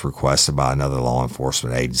unless it's requested by another law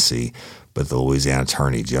enforcement agency, but the Louisiana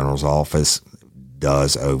Attorney General's office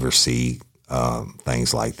does oversee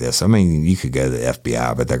things like this. You could go to the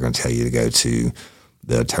FBI, but they're going to tell you to go to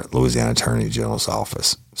the Louisiana Attorney General's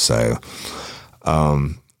office. So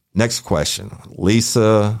next question.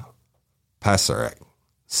 Lisa Pasarek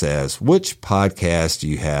says, which podcast do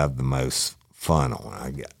you have the most fun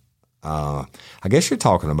on? I guess you're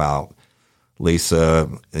talking about, Lisa,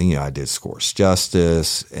 I did Scorched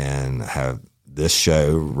Justice and have this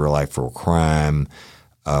show, Real Life Real Crime.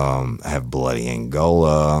 I have Bloody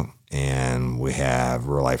Angola, and we have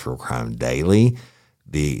Real Life Real Crime Daily.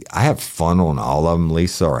 I have fun on all of them,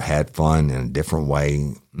 Lisa, or had fun in a different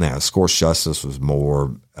way. Now, Scorched Justice was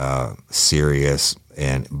more serious,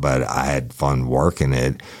 but I had fun working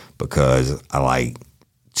it because I like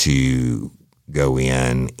to go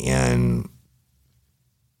in and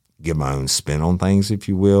give my own spin on things, if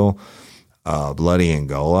you will. Bloody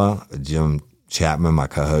Angola, Jim Chapman, my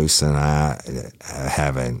co-host, and I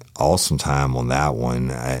have an awesome time on that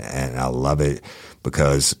one, and I love it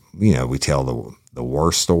because, we tell the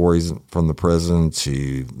worst stories from the prison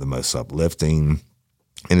to the most uplifting,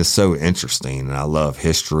 and it's so interesting, and I love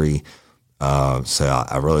history, so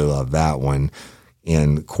I really love that one.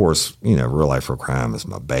 And, of course, Real Life Real Crime is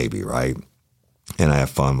my baby, right? And I have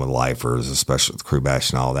fun with lifers, especially with Crew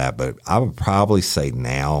Bash and all that, but I would probably say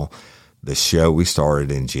now the show we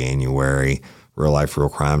started in January, Real Life Real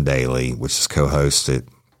Crime Daily, which is co-hosted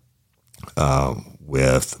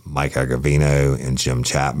with Mike Agavino and Jim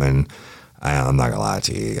Chapman. I'm not going to lie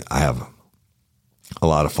to you. I have a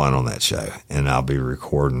lot of fun on that show. And I'll be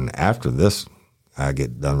recording after this. I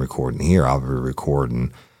get done recording here. I'll be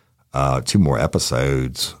recording 2 more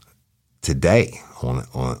episodes today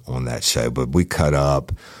on that show. But we cut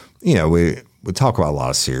up, we talk about a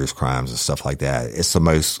lot of serious crimes and stuff like that. It's the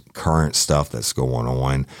most current stuff that's going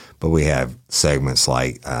on. But we have segments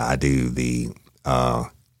like I do the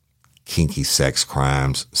kinky sex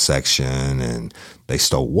crimes section, and they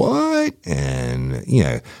stole what? And,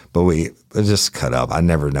 but we just cut up. I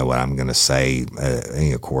never know what I'm going to say.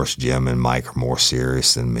 And of course, Jim and Mike are more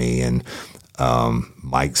serious than me, and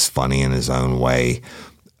Mike's funny in his own way.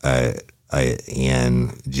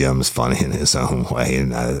 And Jim's funny in his own way.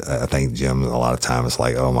 And I think Jim, a lot of times, is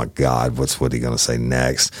like, oh my God, what he going to say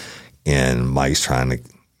next? And Mike's trying to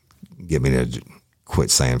get me to quit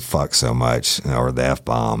saying fuck so much, or the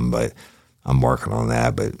F-bomb, but I'm working on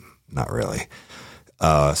that, but not really.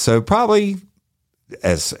 So probably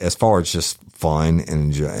as far as just fun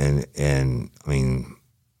and I mean,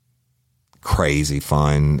 crazy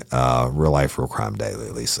fun, Real Life, Real Crime Daily,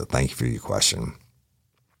 Lisa. Thank you for your question.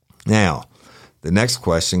 Now, the next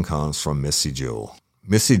question comes from Missy Jewell.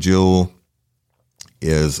 Missy Jewell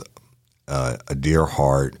is a dear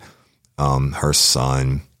heart. Her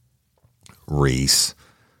son, Reese,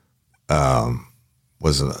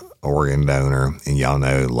 was an organ donor, and y'all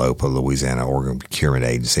know LOPA, Louisiana Organ Procurement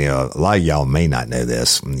Agency. A lot of y'all may not know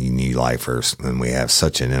this, you new lifers, and we have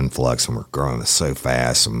such an influx, and we're growing so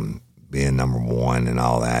fast and being number one and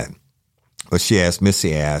all that. But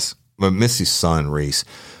Missy's son, Reese,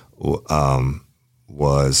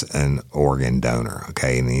 was an organ donor,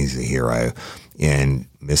 okay, and he's a hero. And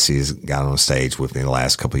Missy's got on stage with me the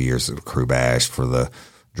last couple of years at the Crew Bash for the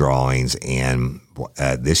drawings, and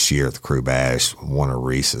this year at the Crew Bash, one of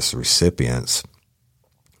Reese's recipients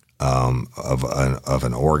of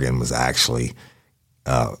an organ was actually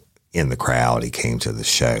in the crowd. He came to the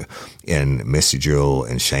show. And Missy Jewell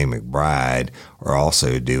and Shane McBride are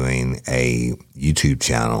also doing a YouTube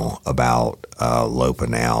channel about LOPA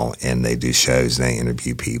now, and they do shows and they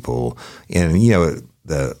interview people. And,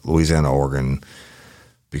 the Louisiana Organ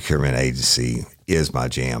Procurement Agency is my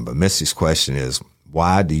jam. But Missy's question is,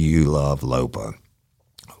 why do you love LOPA?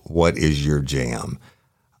 What is your jam?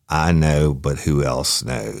 I know, but who else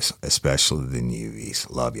knows, especially the newbies.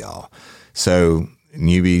 Love y'all. So,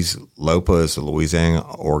 newbies, LOPA is the Louisiana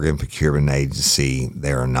Organ Procurement Agency.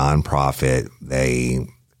 They're a nonprofit. They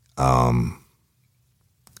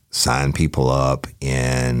sign people up,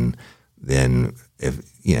 and then if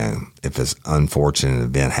an unfortunate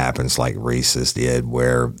event happens like Reese's did,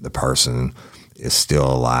 where the person is still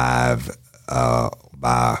alive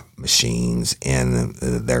by machines, and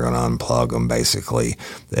they're going to unplug them, basically,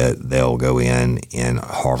 they'll go in and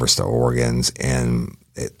harvest the organs and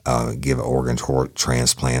give organ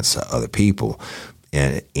transplants to other people.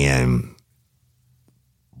 And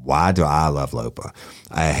why do I love LOPA?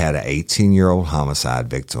 I had an 18-year-old homicide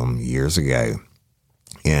victim years ago,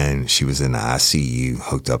 and she was in the ICU,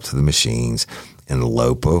 hooked up to the machines, and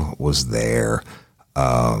LOPA was there.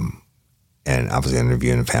 And I was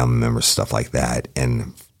interviewing family members, stuff like that.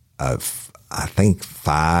 And I think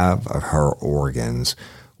 5 of her organs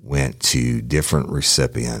went to different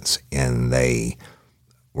recipients, and they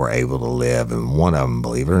were able to live. And one of them,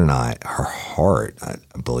 believe it or not, her heart, I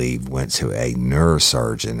believe, went to a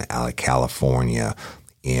neurosurgeon out of California,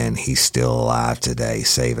 and he's still alive today,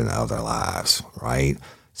 saving other lives, right?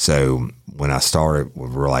 So when I started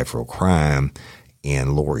with Real Life, Real Crime,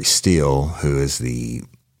 and Lori Steele, who is the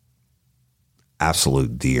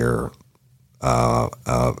absolute dear,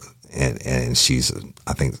 and she's,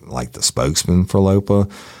 I think, like the spokesman for LOPA,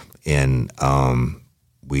 and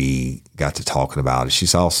we got to talking about it.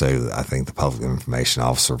 She's also, I think, the public information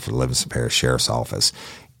officer for Livingston Parish Sheriff's Office,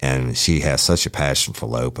 and she has such a passion for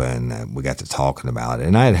LOPA, and we got to talking about it.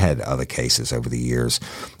 And I had other cases over the years,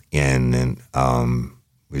 and then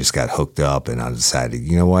we just got hooked up, and I decided,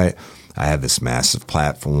 you know what, I have this massive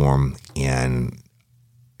platform, and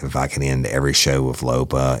if I can end every show with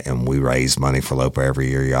LOPA, and we raise money for LOPA every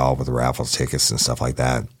year, y'all, with raffle tickets and stuff like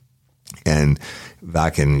that. And if I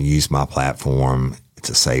can use my platform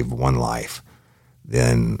to save one life,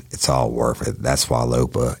 then it's all worth it. That's why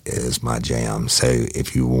LOPA is my jam. So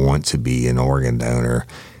if you want to be an organ donor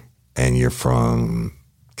and you're from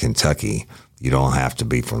Kentucky, you don't have to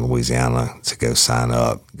be from Louisiana to go sign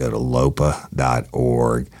up. Go to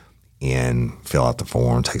lopa.org and fill out the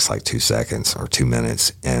form. It takes like 2 seconds or 2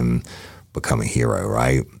 minutes, and become a hero,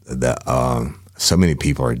 right? so many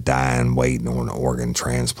people are dying waiting on organ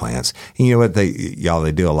transplants. And you know what?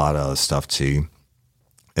 They do a lot of other stuff too.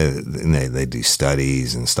 And they do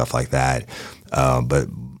studies and stuff like that. But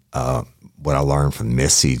what I learned from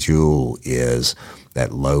Missy Jewell is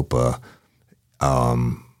that LOPA,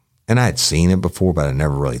 and I had seen it before, but I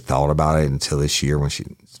never really thought about it until this year when she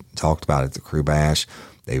talked about it at the Crew Bash.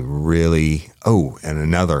 They really, and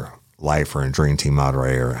another lifer and Dream Team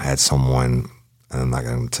moderator had someone, and I'm not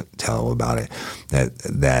going to tell about it,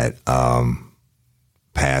 that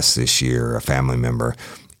passed this year, a family member,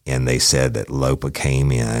 and they said that LOPA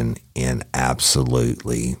came in and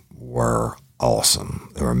absolutely were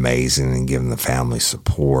awesome. They were amazing and giving the family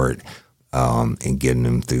support and getting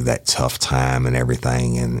them through that tough time and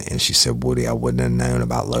everything. And she said, Woody, I wouldn't have known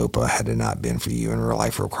about LOPA had it not been for you in Real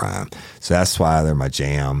Life, Real Crime. So that's why they're my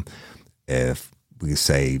jam. If we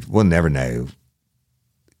save, we'll never know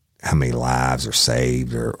how many lives are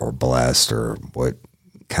saved or blessed or what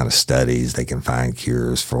kind of studies they can find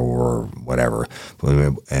cures for or whatever.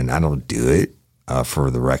 And I don't do it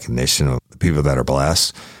for the recognition of the people that are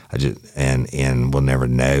blessed. And we'll never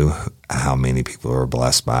know how many people are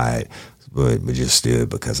blessed by it, but we just do it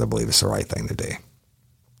because I believe it's the right thing to do. Do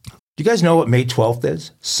you guys know what May 12th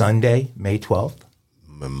is? Sunday, May 12th?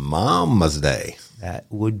 Mama's Day. That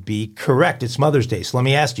would be correct. It's Mother's Day. So let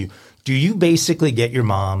me ask you, do you basically get your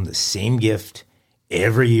mom the same gift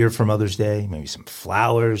every year for Mother's Day? Maybe some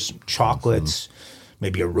flowers, some chocolates,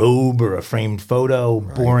 maybe a robe or a framed photo,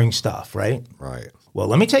 boring stuff, right? Right. Well,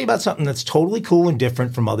 let me tell you about something that's totally cool and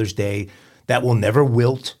different for Mother's Day that will never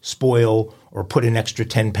wilt, spoil, or put an extra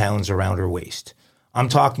 10 pounds around her waist. I'm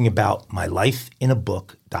talking about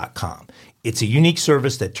mylifeinabook.com. It's a unique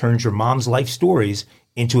service that turns your mom's life stories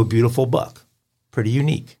into a beautiful book. Pretty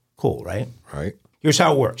unique. Cool, right? Right. Here's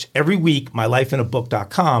how it works. Every week,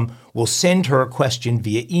 mylifeinabook.com will send her a question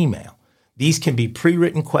via email. These can be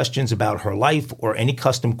pre-written questions about her life or any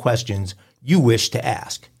custom questions you wish to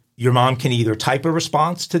ask. Your mom can either type a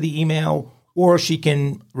response to the email or she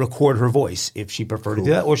can record her voice if she prefers to do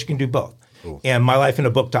that, or she can do both. Cool. And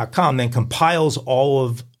mylifeinabook.com then compiles all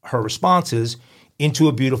of her responses into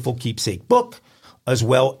a beautiful keepsake book as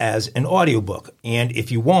well as an audiobook. And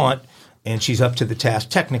if you want, and she's up to the task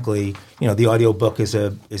technically, the audiobook is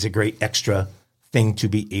a great extra thing to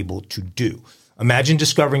be able to do. Imagine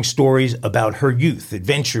discovering stories about her youth,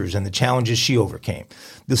 adventures, and the challenges she overcame.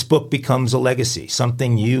 This book becomes a legacy,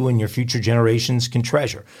 something you and your future generations can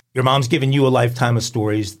treasure. Your mom's given you a lifetime of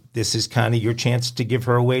stories. This is kind of your chance to give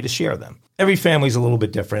her a way to share them. Every family's a little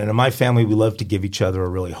bit different, and in my family, we love to give each other a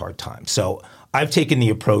really hard time. So I've taken the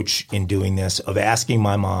approach in doing this of asking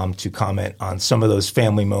my mom to comment on some of those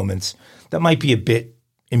family moments that might be a bit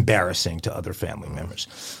embarrassing to other family members.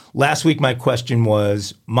 Last week, my question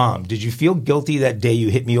was, Mom, did you feel guilty that day you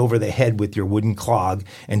hit me over the head with your wooden clog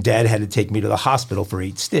and Dad had to take me to the hospital for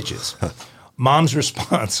 8 stitches? Mom's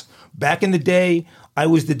response, back in the day, I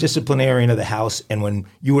was the disciplinarian of the house, and when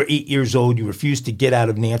you were 8 years old, you refused to get out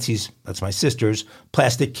of Nancy's, that's my sister's,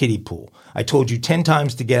 plastic kiddie pool. I told you 10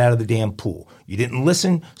 times to get out of the damn pool. You didn't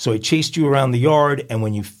listen, so I chased you around the yard, and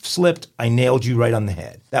when you slipped, I nailed you right on the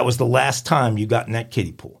head. That was the last time you got in that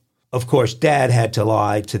kiddie pool. Of course, Dad had to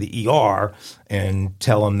lie to the ER and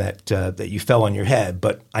tell him that you fell on your head,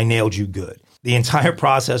 but I nailed you good. The entire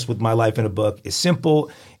process with My Life in a Book is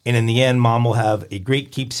simple, and in the end, Mom will have a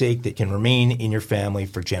great keepsake that can remain in your family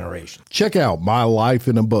for generations. Check out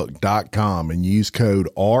mylifeinabook.com and use code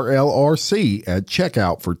RLRC at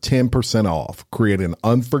checkout for 10% off. Create an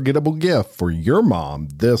unforgettable gift for your mom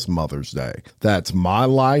this Mother's Day. That's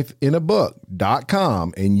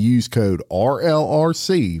mylifeinabook.com and use code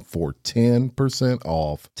RLRC for 10%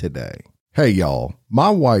 off today. Hey, y'all. My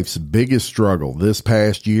wife's biggest struggle this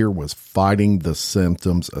past year was fighting the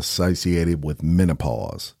symptoms associated with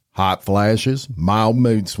menopause. Hot flashes, mild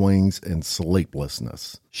mood swings, and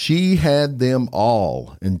sleeplessness. She had them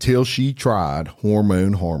all until she tried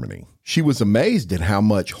Hormone Harmony. She was amazed at how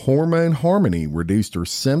much Hormone Harmony reduced her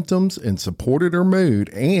symptoms and supported her mood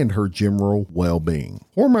and her general well-being.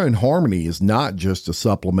 Hormone Harmony is not just a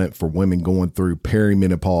supplement for women going through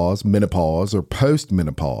perimenopause, menopause, or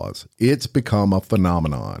postmenopause. It's become a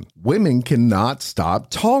phenomenon. Women cannot stop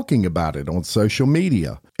talking about it on social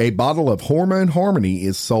media. A bottle of Hormone Harmony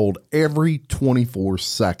is sold every 24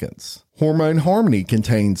 seconds. Hormone Harmony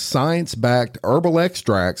contains science-backed herbal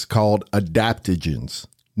extracts called adaptogens.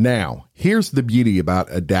 Now, here's the beauty about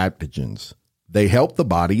adaptogens. They help the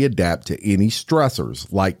body adapt to any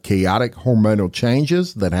stressors, like chaotic hormonal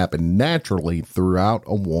changes that happen naturally throughout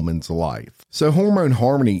a woman's life. So Hormone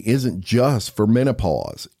Harmony isn't just for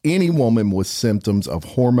menopause. Any woman with symptoms of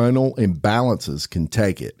hormonal imbalances can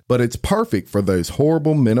take it, but it's perfect for those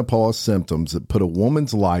horrible menopause symptoms that put a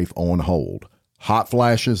woman's life on hold. Hot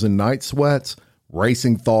flashes and night sweats,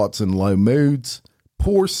 racing thoughts and low moods,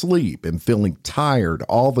 poor sleep and feeling tired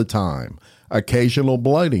all the time, occasional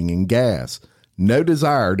bloating and gas, no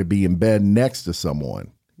desire to be in bed next to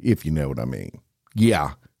someone, if you know what I mean.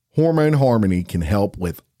 Yeah, Hormone Harmony can help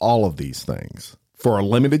with all of these things. For a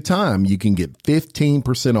limited time, you can get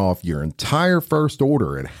 15% off your entire first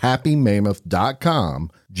order at happymammoth.com.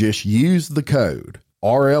 Just use the code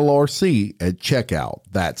RLRC at checkout.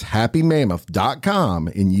 That's happymammoth.com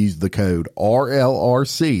and use the code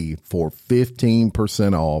RLRC for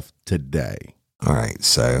 15% off today. All right.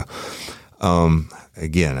 So,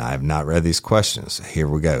 again, I have not read these questions. Here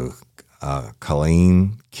we go.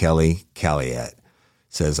 Colleen Kelly Calliette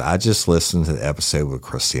says, I just listened to the episode with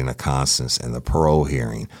Christina Constance in the parole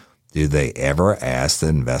hearing. Do they ever ask the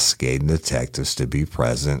investigating detectives to be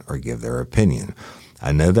present or give their opinion?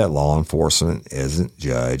 I know that law enforcement isn't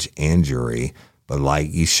judge and jury, but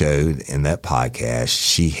like you showed in that podcast,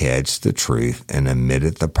 she hedged the truth and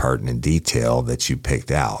admitted the pertinent detail that you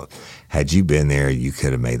picked out. Had you been there, you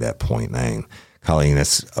could have made that point known. Colleen,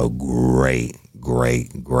 that's a great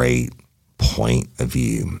point of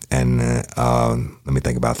view. And let me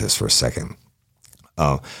think about this for a second.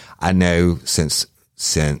 I know since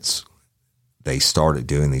they started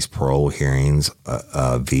doing these parole hearings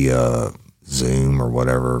via Zoom or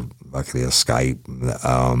whatever, like via Skype,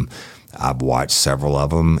 I've watched several of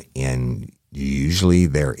them, and usually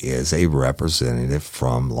there is a representative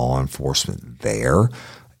from law enforcement there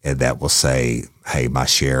that will say, hey, my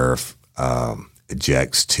sheriff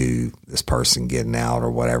objects to this person getting out or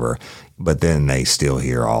whatever. But then they still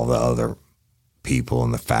hear all the other people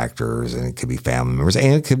and the factors, and it could be family members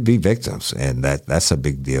and it could be victims. And that's a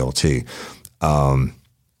big deal too.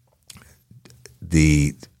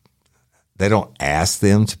 They don't ask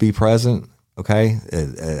them to be present. Okay.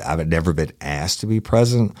 I've never been asked to be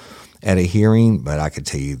present at a hearing, but I could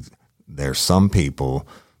tell you there's some people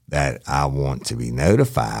that I want to be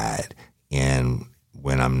notified. And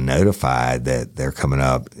when I'm notified that they're coming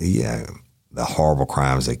up, the horrible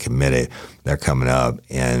crimes they committed, they're coming up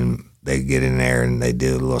and they get in there and they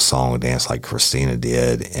do a little song and dance like Christina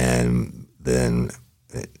did. And then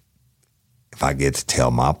if I get to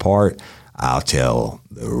tell my part, I'll tell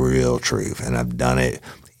the real truth. And I've done it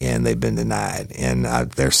and they've been denied. And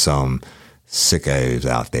there's some sickos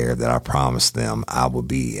out there that I promised them I will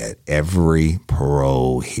be at every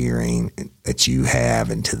parole hearing that you have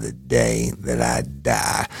until the day that I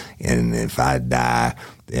die. And if I die,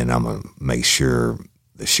 then I'm going to make sure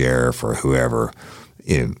the sheriff or whoever,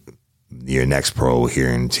 your next parole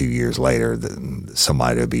hearing 2 years later, that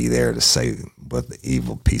somebody will be there to say what the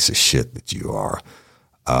evil piece of shit that you are.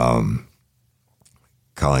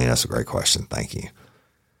 Colleen, that's a great question. Thank you.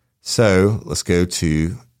 So let's go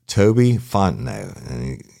to Toby Fontenot.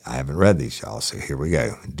 And I haven't read these, y'all, so here we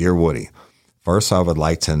go. Dear Woody, first, I would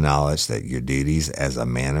like to acknowledge that your duties as a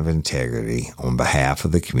man of integrity on behalf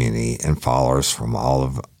of the community and followers from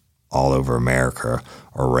all over America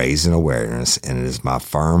are raising awareness, and it is my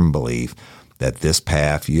firm belief that this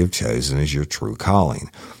path you have chosen is your true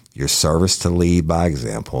calling. Your service to lead by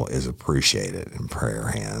example is appreciated in prayer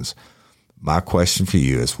hands. My question for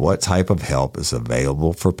you is, what type of help is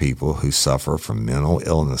available for people who suffer from mental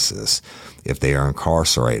illnesses if they are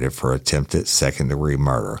incarcerated for attempted second-degree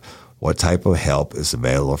murder? What type of help is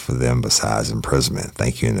available for them besides imprisonment?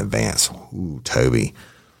 Thank you in advance. Ooh, Toby.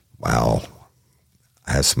 Wow.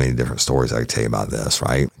 I have so many different stories I can tell you about this,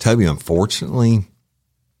 right? Toby, unfortunately,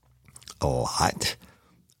 a lot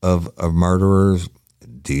of murderers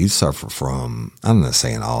do suffer from, I'm not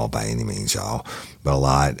saying all by any means, y'all, but a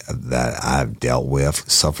lot that I've dealt with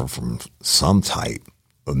suffer from some type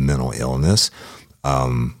of mental illness.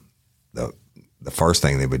 The first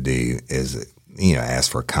thing they would do is,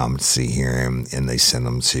 ask for a competency hearing, and they send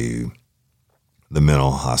them to the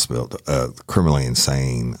mental hospital, criminally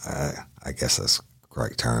insane. I guess that's the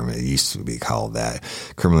correct term. It used to be called that,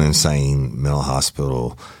 criminally insane mental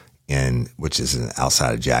hospital, which is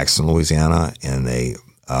outside of Jackson, Louisiana, and they.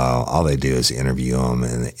 All they do is interview them,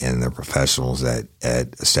 and they're professionals that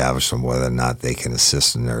establish them whether or not they can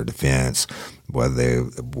assist in their defense, whether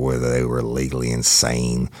they were legally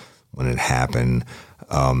insane when it happened.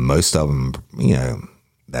 Most of them,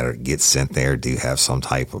 that get sent there do have some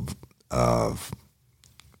type of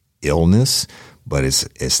illness, but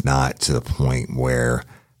it's not to the point where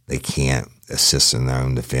they can't assist in their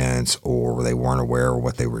own defense or they weren't aware of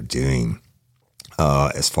what they were doing.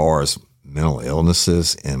 As far as mental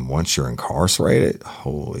illnesses, and once you're incarcerated,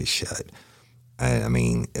 holy shit. I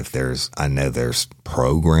mean, I know there's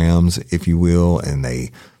programs, if you will, and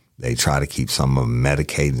they try to keep some of them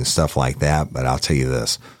medicated and stuff like that. But I'll tell you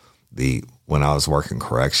this, when I was working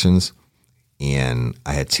corrections and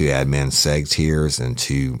I had 2 admin seg tiers and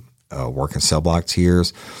 2 working cell block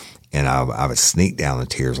tiers, and I would sneak down the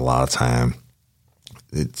tiers a lot of time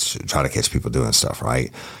to try to catch people doing stuff,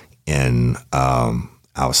 right? And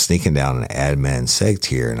I was sneaking down an admin seg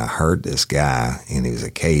tier, and I heard this guy, and he was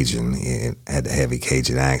a Cajun. He had a heavy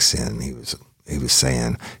Cajun accent. He was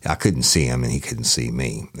saying, I couldn't see him, and he couldn't see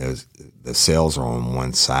me. The cells are on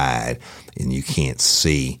one side, and you can't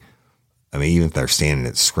see. I mean, even if they're standing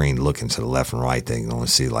at the screen looking to the left and right, they can only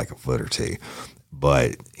see like a foot or two.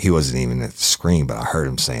 But he wasn't even at the screen, but I heard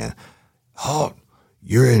him saying, "Oh,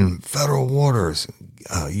 you're in federal waters,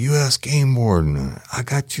 U.S. game warden. I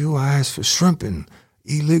got you eyes for shrimping,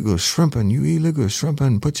 illegal shrimping. You illegal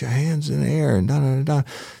shrimping. Put your hands in the air and da da da."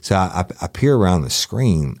 So I peer around the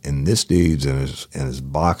screen, and this dude's in his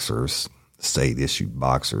boxers, state issued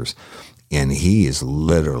boxers, and he is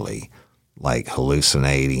literally like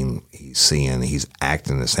hallucinating. He's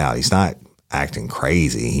acting this out. He's not acting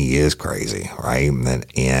crazy. He is crazy, right?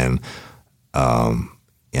 And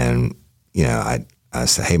you know, I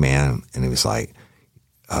said, "Hey man," and he was like,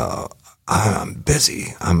 "I'm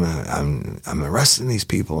busy. I'm arresting these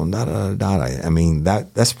people and da da da." I mean,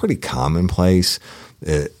 that's pretty commonplace.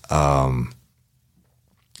 Shit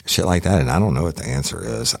like that, and I don't know what the answer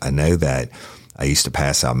is. I know that I used to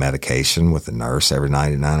pass out medication with the nurse every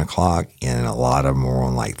night at 9 o'clock, and a lot of them were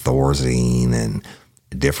on like Thorazine and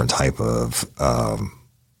a different type of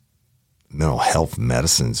mental health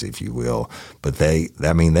medicines, if you will. But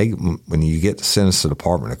when you get sentenced to the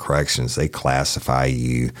Department of Corrections, they classify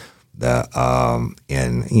you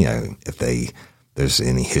and you know, if there's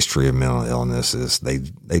any history of mental illnesses, they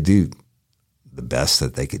do the best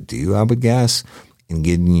that they could do, I would guess, in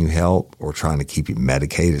getting you help or trying to keep you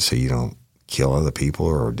medicated so you don't kill other people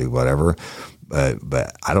or do whatever.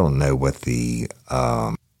 But I don't know what the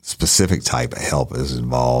specific type of help is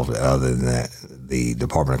involved, other than that the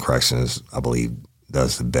Department of Corrections, I believe,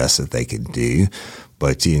 does the best that they can do.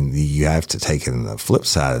 But you have to take in the flip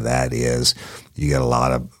side of that is you got a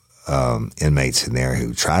lot of inmates in there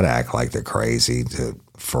who try to act like they're crazy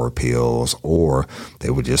for appeals, or they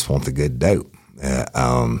would just want the good dope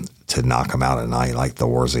to knock them out at night, like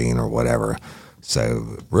Thorazine or whatever.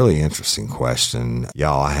 So really interesting question.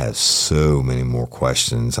 Y'all, I have so many more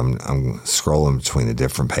questions. I'm scrolling between the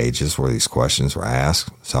different pages where these questions were asked.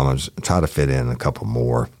 So I'm going to try to fit in a couple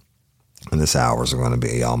more. And this hours are going to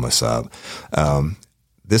be almost up.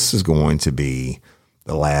 This is going to be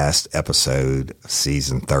the last episode of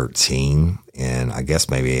season 13. And I guess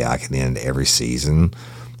maybe I can end every season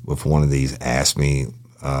with one of these Ask Me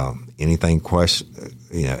Anything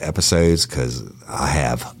episodes, because I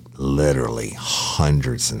have literally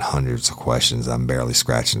hundreds and hundreds of questions. I'm barely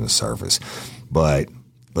scratching the surface. But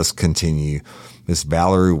let's continue. Miss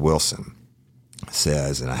Valerie Wilson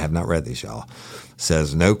says, and I have not read these, y'all,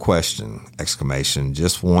 says, "No question, exclamation.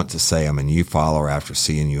 Just want to say I'm a new follower after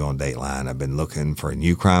seeing you on Dateline. I've been looking for a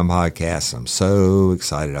new crime podcast. I'm so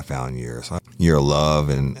excited I found yours. Your love,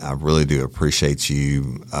 and I really do appreciate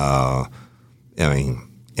you.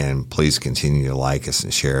 And please continue to like us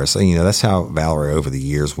and share us." So, that's how, Valerie, over the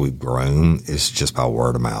years we've grown. It's just by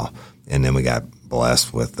word of mouth. And then we got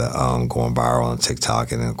blessed with the going viral on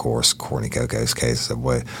TikTok. And then, of course, Courtney Coco's case of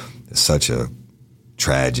what is such a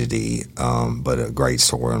tragedy, but a great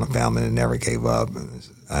story on a family that never gave up.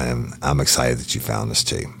 And I'm excited that you found us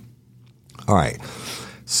too. All right.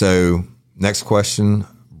 So next question,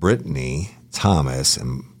 Brittany Thomas.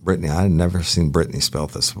 And Brittany, I've never seen Brittany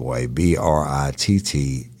spelled this way, Brittany.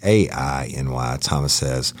 Thomas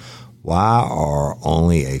says, "Why are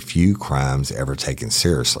only a few crimes ever taken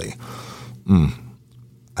seriously?"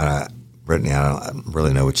 Brittany, I don't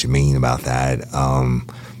really know what you mean about that.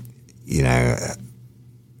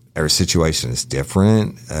 Every situation is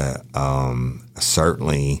different.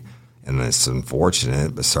 Certainly, and it's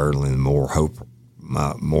unfortunate, but certainly the more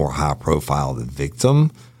high profile the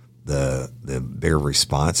victim, the bigger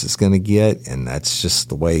response it's going to get, and that's just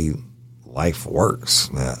the way life works.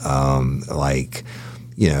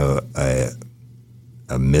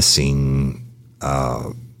 A missing,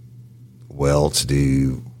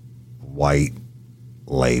 well-to-do white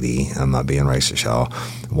lady, I'm not being racist, y'all,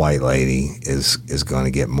 white lady is going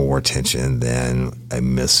to get more attention than a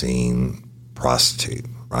missing prostitute,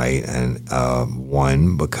 right? And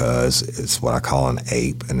one, because it's what I call an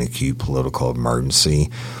acute political emergency,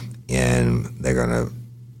 and they're going to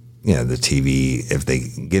the TV, if they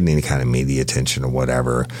get any kind of media attention or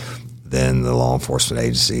whatever, then the law enforcement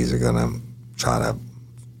agencies are going to try to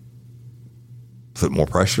put more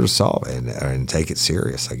pressure to solve it and take it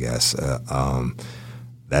serious, I guess.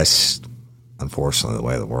 That's unfortunately the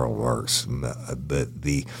way the world works. But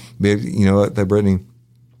you know what, Brittany,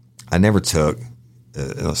 I never took,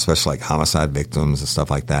 especially like homicide victims and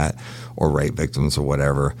stuff like that, or rape victims or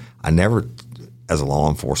whatever. I never, as a law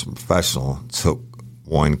enforcement professional, took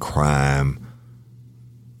one crime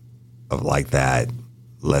of like that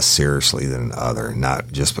less seriously than the other,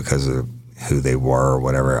 not just because of who they were or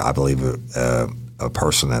whatever. I believe a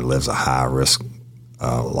person that lives a high-risk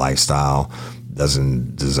lifestyle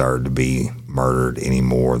doesn't deserve to be murdered any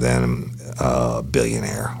more than a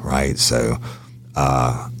billionaire, right? So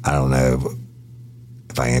I don't know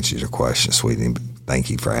if I answered your question, sweetie, but thank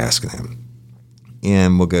you for asking him.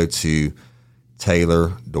 And we'll go to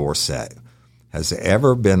Taylor Dorset. Has there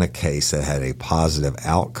ever been a case that had a positive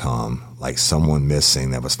outcome, like someone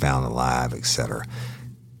missing that was found alive, etc.?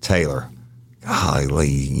 Taylor, golly,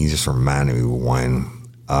 you just reminded me of one.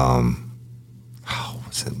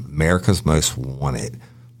 Was it America's Most Wanted?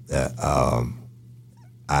 I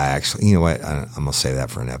actually, you know what? I'm going to say that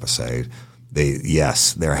for an episode.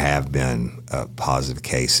 Yes, there have been positive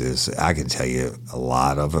cases. I can tell you a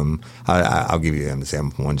lot of them. I'll give you an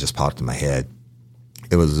example. One just popped in my head.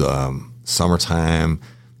 It was summertime.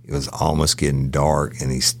 It was almost getting dark,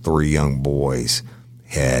 and these 3 young boys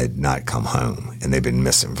had not come home, and they'd been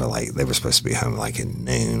missing for they were supposed to be home like at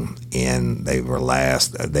noon, and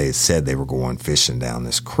they said they were going fishing down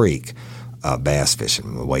this creek, bass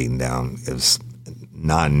fishing, wading down. It was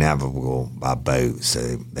non-navigable by boat,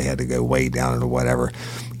 so they had to go wade down it or whatever.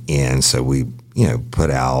 And so we,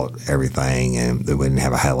 put out everything, and we didn't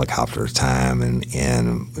have a helicopter at the time, and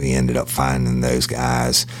we ended up finding those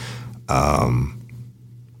guys. And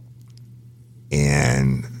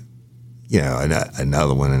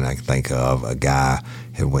another one, and I can think of a guy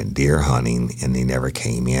who went deer hunting and he never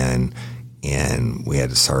came in, and we had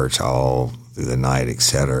to search all through the night, et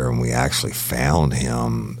cetera, and we actually found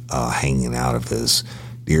him hanging out of his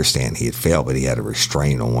deer stand. He had failed, but he had a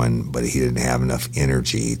restraint on, but he didn't have enough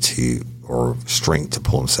energy or strength to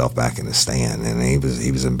pull himself back in the stand, and he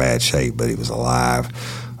was in bad shape, but he was alive.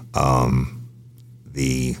 A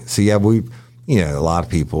lot of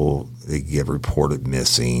people that get reported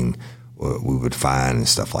missing, we would find and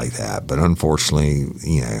stuff like that. But unfortunately,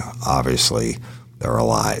 obviously there are a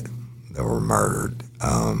lot that were murdered.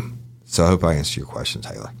 So I hope I answered your question,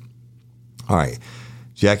 Taylor. All right.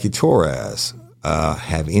 Jackie Torres,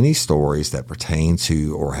 have any stories that pertain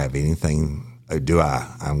to or have anything,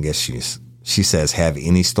 she says, have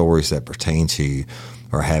any stories that pertain to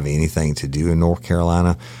or have anything to do in North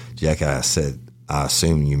Carolina? Jackie, I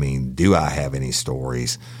assume you mean, do I have any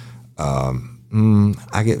stories? I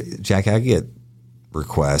get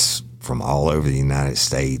requests from all over the United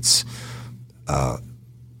States,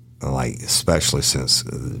 especially since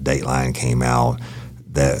Dateline came out,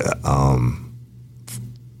 that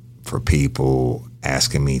for people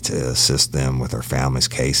asking me to assist them with their family's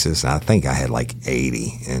cases. And I think I had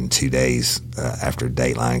 80 in 2 days after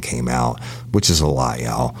Dateline came out, which is a lot,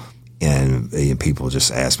 y'all. And people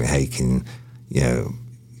just ask me, hey,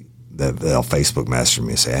 they'll Facebook message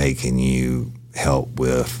me and say, hey, can you help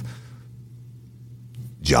with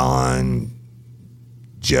John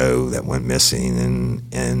Joe that went missing in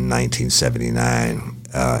 1979?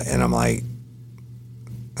 And I'm like,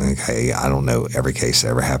 okay, I don't know every case that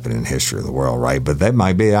ever happened in the history of the world, right? But that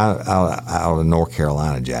might be out of North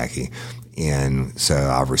Carolina, Jackie. And so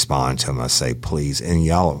I respond to them. I say, please, and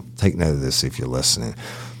y'all take note of this if you're listening.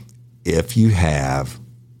 If you have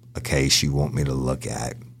a case you want me to look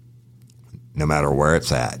at, no matter where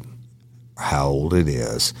it's at, how old it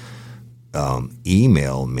is,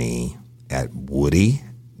 email me at Woody,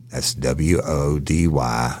 that's WODY,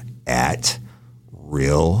 at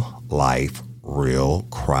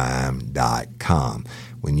realliferealcrime.com.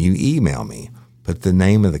 When you email me, put the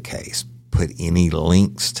name of the case, put any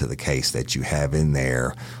links to the case that you have in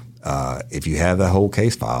there. If you have the whole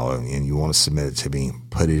case file and you want to submit it to me,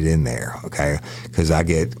 put it in there, okay? Because I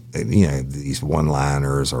get, these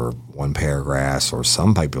one-liners or one paragraphs, or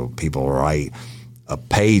some people write a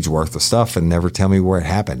page worth of stuff and never tell me where it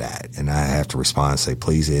happened at. And I have to respond and say,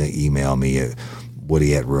 please email me at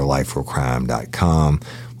woody@realliferealcrime.com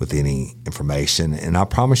with any information. And I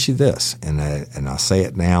promise you this, and I'll say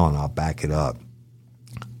it now and I'll back it up.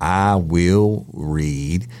 I will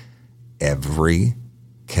read every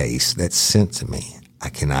case that's sent to me. I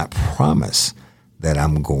cannot promise that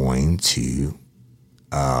I'm going to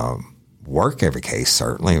work every case,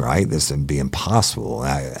 certainly, right? This would be impossible.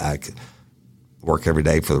 I could work every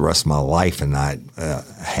day for the rest of my life and not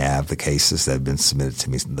have the cases that have been submitted to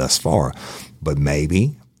me thus far. But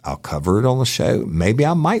maybe I'll cover it on the show. Maybe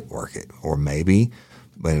I might work it. Or maybe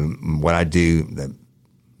what I do that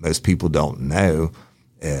most people don't know,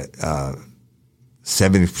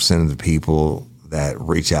 70% of the people that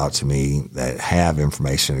reach out to me that have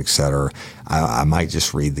information, et cetera, I might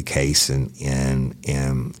just read the case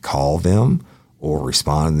and call them or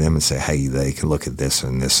respond to them and say, hey, they can look at this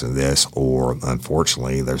and this and this, or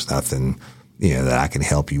unfortunately, there's nothing, that I can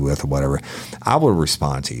help you with or whatever. I will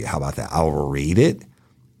respond to you. How about that? I will read it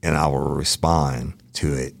and I will respond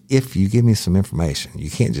to it if you give me some information.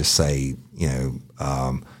 You can't just say,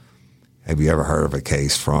 have you ever heard of a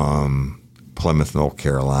case from Plymouth, North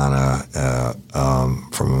Carolina,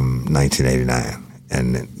 from 1989,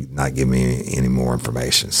 and not give me any more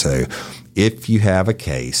information. So if you have a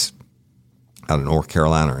case out of North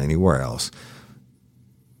Carolina or anywhere else,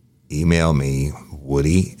 email me,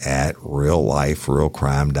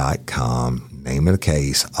 woody@realliferealcrime.com. Name of the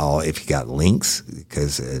case. If you got links,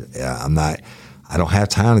 because I don't have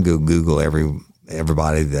time to go Google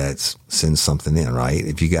everybody that sends something in, right?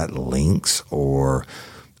 If you got links or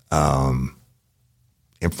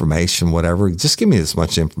information, whatever, just give me as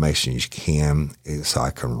much information as you can so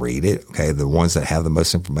I can read it. Okay. The ones that have the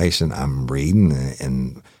most information I'm reading,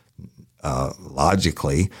 and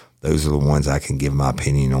logically, those are the ones I can give my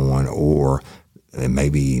opinion on, or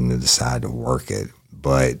maybe even decide to work it.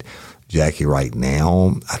 But Jackie, right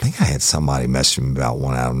now, I think I had somebody message me about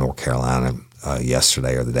one out of North Carolina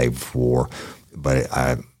yesterday or the day before. But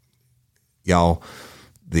I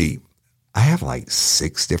have like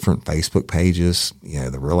 6 different Facebook pages,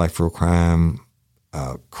 the Real Life Real Crime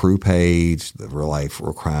crew page, the Real Life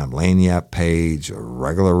Real Crime Lanyap page, a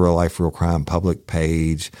regular Real Life Real Crime public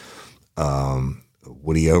page,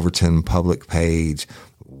 Woody Overton public page,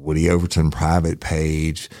 Woody Overton private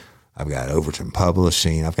page. I've got Overton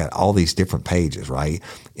Publishing. I've got all these different pages, right?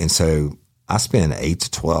 And so I spend 8 to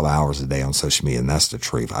 12 hours a day on social media, and that's the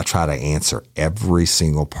truth. I try to answer every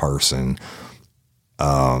single person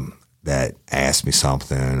that asks me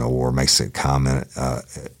something or makes a comment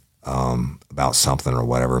about something or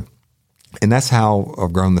whatever. And that's how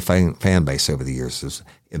I've grown the fan base over the years.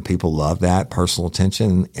 And people love that personal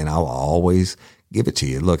attention, and I'll always give it to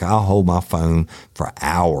you. Look, I'll hold my phone for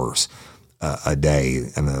hours a day.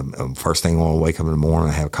 And the first thing when I wake up in the morning,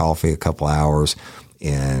 I have coffee, a couple hours,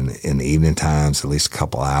 and in the evening times, at least a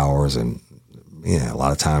couple hours, and a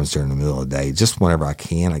lot of times during the middle of the day, just whenever I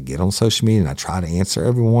can, I get on social media and I try to answer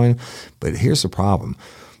everyone. But here's the problem.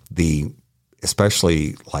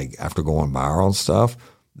 Especially like after going viral and stuff,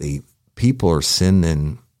 the people are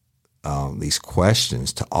sending these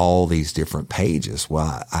questions to all these different pages.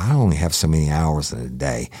 Well, I only have so many hours in a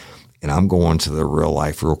day, and I'm going to the Real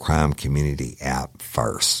Life Real Crime Community app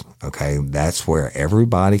first. Okay, that's where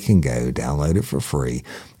everybody can go, download it for free,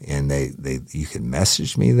 and you can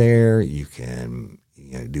message me there. You can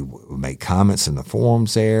make comments in the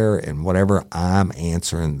forums there, and whatever. I'm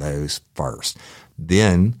answering those first.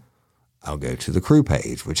 Then I'll go to the crew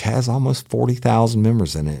page, which has almost 40,000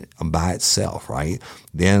 members in it by itself, right?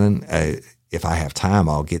 Then if I have time,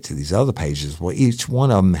 I'll get to these other pages. Well, each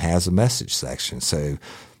one of them has a message section. So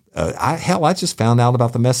I just found out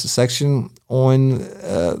about the message section on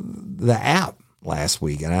the app last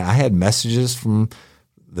week, and I had messages from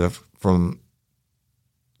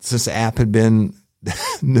since the app had been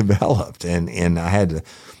developed, and I had to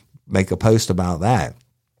make a post about that.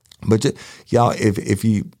 But y'all, if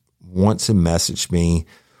you want to message me,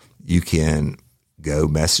 you can go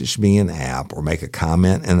message me in the app or make a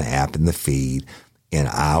comment in the app in the feed, and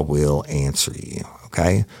I will answer you.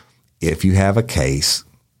 Okay. If you have a case,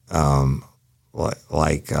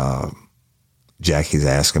 like Jackie's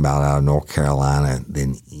asking about out of North Carolina,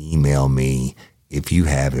 then email me. If you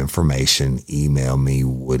have information, email me,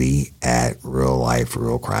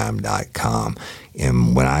 woody@realliferealcrime.com.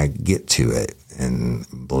 And when I get to it, and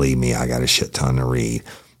believe me, I got a shit ton to read.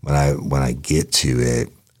 When I get to it,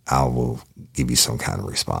 I will give you some kind of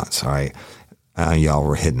response. All right. Y'all,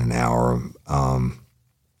 we're hitting an hour. I'm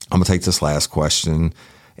going to take this last question,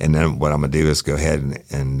 and then what I'm going to do is go ahead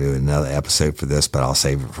and do another episode for this, but I'll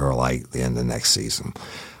save it for like the end of next season.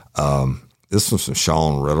 This was from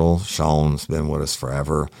Sean Riddle. Sean's been with us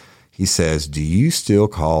forever. He says, do you still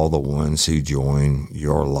call the ones who join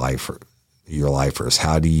your lifers?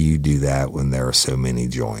 How do you do that when there are so many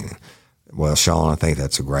joining? Well, Sean, I think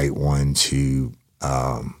that's a great one to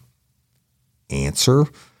answer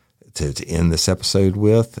to end this episode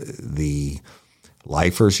with.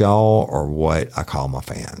 Lifers, y'all, are what I call my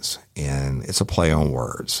fans, and it's a play on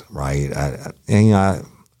words, right? I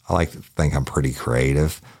like to think I'm pretty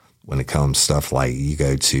creative when it comes to stuff like you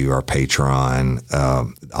go to our Patreon,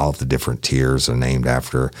 all of the different tiers are named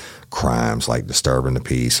after crimes like disturbing the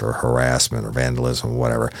peace or harassment or vandalism or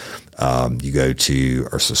whatever. You go to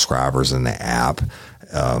our subscribers in the app,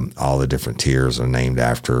 all the different tiers are named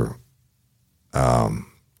after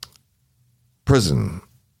prison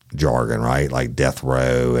jargon, right? Like death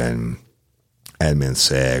row and admin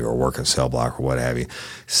seg or working cell block or what have you.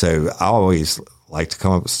 So I always like to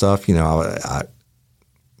come up with stuff.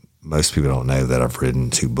 Most people don't know that I've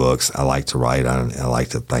written 2 books. I like to write on, and I like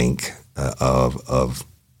to think of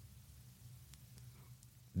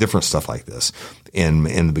different stuff like this. In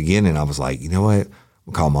the beginning, I was like, you know what?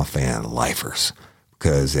 I'll call my fan Lifers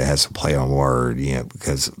because it has a play on word,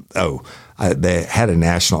 because, they had a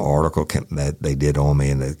national article that they did on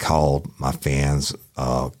me, and they called my fans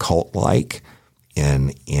cult-like.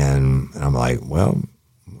 And I'm like, well,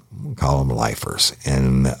 we'll call them Lifers.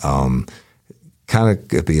 And kind of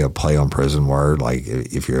could be a play on prison word. Like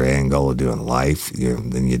if you're Angola doing life,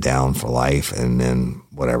 then you're down for life, and then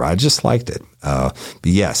whatever. I just liked it. But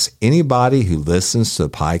yes, anybody who listens to the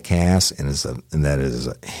podcast and is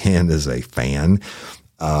a fan,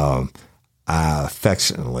 I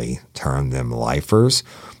affectionately term them Lifers,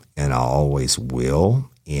 and I always will.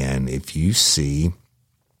 And if you see,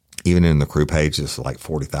 even in the crew page, there's like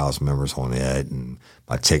 40,000 members on it, and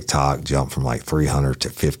my TikTok jumped from like 300 to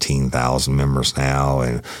 15,000 members now,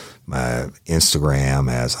 and my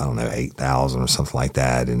Instagram has, 8,000 or something like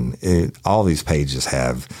that. And all these pages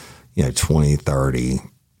have, 20,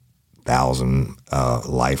 30,000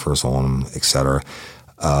 Lifers on them, et cetera.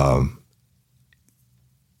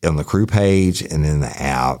 On the crew page and in the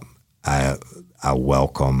app, I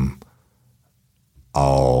welcome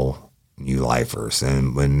all new Lifers.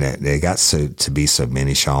 And when they got to be so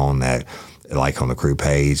many, Sean, that like on the crew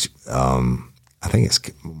page, I think it's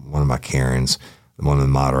one of my Karens, one of the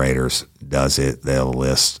moderators does it. They'll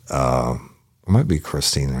list, it might be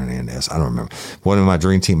Christina Hernandez. I don't remember. One of my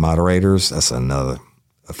Dream Team moderators, that's another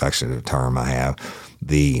affectionate term I have.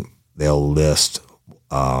 They'll list,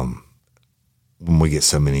 when we get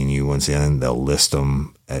so many new ones in, they'll list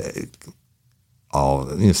them all,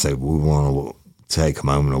 say we want to take a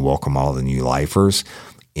moment and welcome all the new Lifers,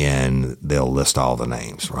 and they'll list all the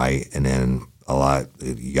names, right? And then a lot,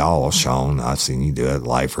 y'all, Sean, I've seen you do it,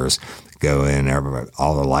 Lifers, go in, everybody,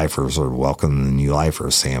 all the Lifers are welcoming the new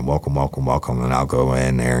Lifers, saying welcome, welcome, welcome, and I'll go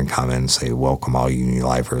in there and comment and say, welcome all you new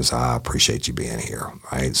Lifers, I appreciate you being here,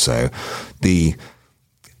 right? So you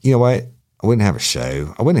know what? I wouldn't have a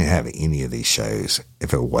show. I wouldn't have any of these shows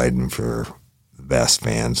if it wasn't for the best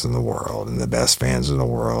fans in the world. And the best fans in the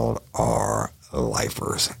world are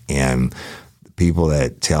Lifers. And the people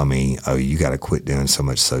that tell me, oh, you got to quit doing so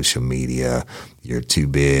much social media. You're too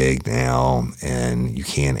big now and you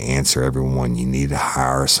can't answer everyone. You need to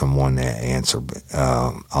hire someone to answer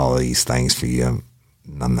all of these things for you.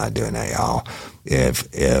 I'm not doing that, y'all.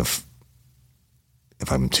 If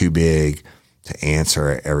I'm too big to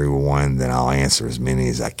answer everyone, then I'll answer as many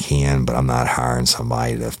as I can, but I'm not hiring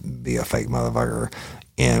somebody to be a fake motherfucker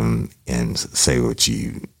and say what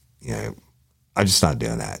I'm just not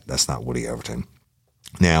doing that. That's not Woody Overton.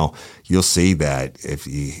 Now, you'll see that if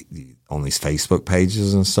you on these Facebook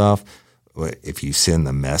pages and stuff, if you send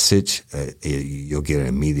the message, you'll get an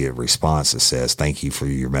immediate response that says, thank you for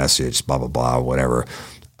your message, blah, blah, blah, whatever.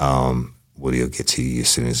 Woody will get to you as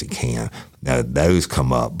soon as he can. Now, those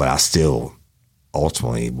come up, but I still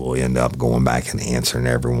ultimately will end up going back and answering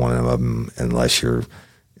every one of them unless you're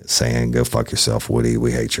saying, go fuck yourself, Woody,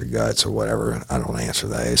 we hate your guts or whatever. I don't answer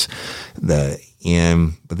those. But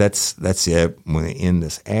that's it. When they end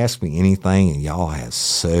this, ask me anything, and y'all have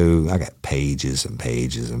I got pages and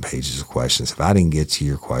pages and pages of questions. If I didn't get to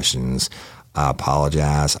your questions, I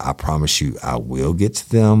apologize. I promise you I will get to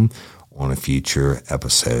them on a future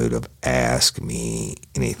episode of Ask Me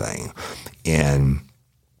Anything. And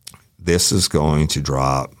this is going to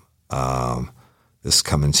drop this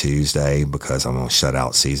coming Tuesday because I'm going to shut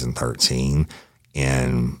out season 13.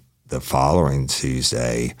 And the following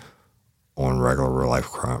Tuesday on regular Real Life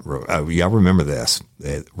Crime. Y'all remember this.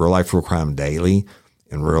 Real Life Real Crime Daily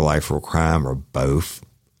and Real Life Real Crime are both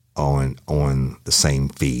on the same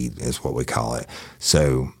feed is what we call it.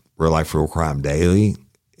 So Real Life Real Crime Daily,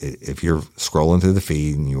 if you're scrolling through the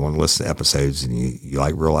feed and you want to listen to episodes and you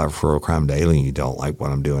like Real Life Real Crime Daily and you don't like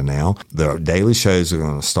what I'm doing now, the daily shows are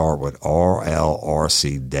going to start with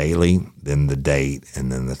RLRC Daily, then the date,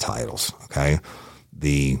 and then the titles, okay?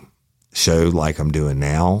 The show like I'm doing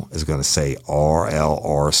now is going to say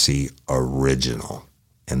RLRC Original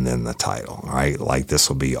and then the title, all right? Like this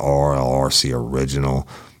will be RLRC Original,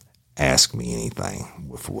 Ask Me Anything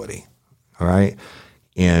with Woody, all right?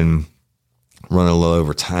 And running a little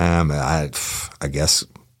over time, I guess,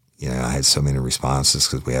 you know, I had so many responses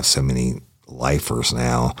because we have so many lifers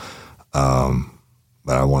now.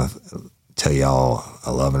 But I want to tell y'all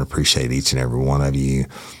I love and appreciate each and every one of you.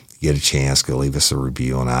 Get a chance, go leave us a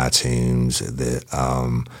review on iTunes.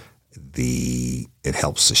 It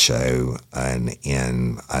helps the show,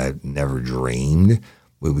 and I never dreamed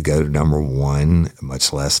we would go to number one,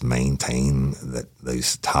 much less maintain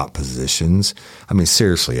those top positions. I mean,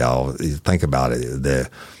 seriously, y'all, think about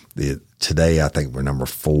it. Today I think we're number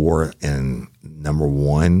 4, and number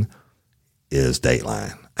 1 is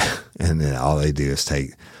Dateline, and then all they do is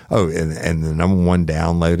take. Oh, and the number 1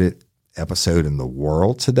 downloaded episode in the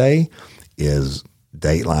world today is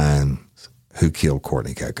Dateline, Who Killed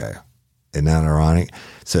Courtney Coco. Isn't that ironic?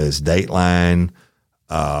 So it's Dateline,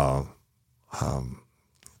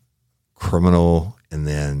 Criminal, and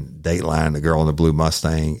then Dateline, The Girl in the Blue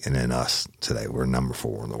Mustang, and then us today. We're number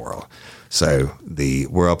 4 in the world. So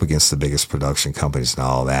we're up against the biggest production companies and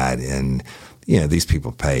all that. And, you know, these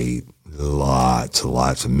people pay lots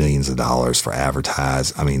of millions of dollars for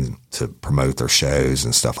to promote their shows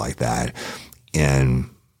and stuff like that. And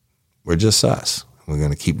we're just us. We're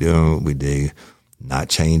going to keep doing what we do, not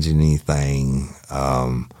changing anything.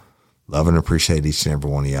 Love and appreciate each and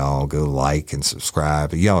every one of y'all. Go like and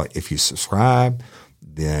subscribe. Y'all, if you subscribe,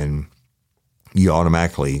 then you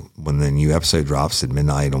automatically, when the new episode drops at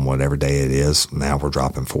midnight on whatever day it is, now we're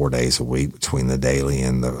dropping 4 days a week between the daily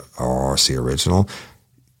and the RRC original,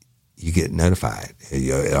 you get notified.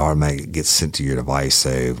 It automatically gets sent to your device,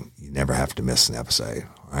 so you never have to miss an episode,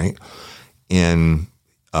 right? And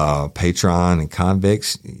Patreon and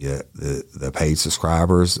Convicts, the paid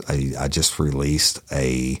subscribers, I just released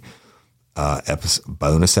a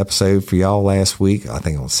bonus episode for y'all last week, I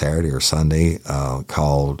think on Saturday or Sunday,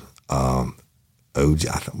 called OG,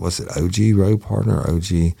 was it OG Road Partner,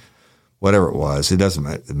 OG, whatever it was. It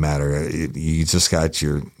doesn't matter. You just got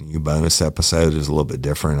your new bonus episode. Is a little bit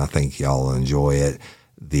different. I think y'all will enjoy it.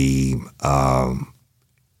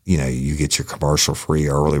 You get your commercial-free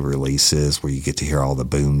early releases where you get to hear all the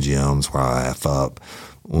boom gems where I F up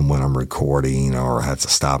when I'm recording or have to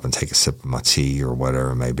stop and take a sip of my tea or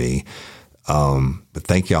whatever it may be. But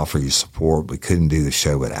thank y'all for your support. We couldn't do the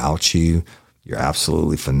show without you. You're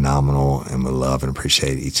absolutely phenomenal, and we love and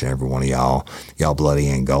appreciate each and every one of y'all. Y'all, Bloody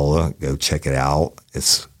Angola, go check it out.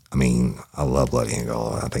 I love Bloody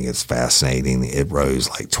Angola. I think it's fascinating. It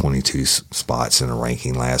rose like 22 spots in the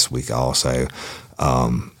ranking last week also.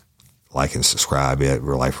 Like and subscribe it,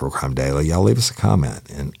 Real Life, Real Crime Daily. Y'all leave us a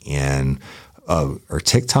comment. Or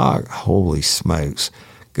TikTok, holy smokes,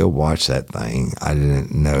 go watch that thing. I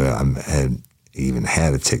didn't know I had even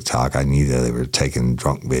had a TikTok. I knew that they were taking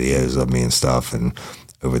drunk videos of me and stuff and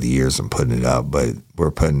over the years and putting it up, but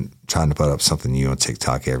we're trying to put up something new on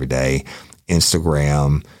TikTok every day.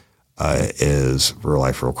 Instagram is Real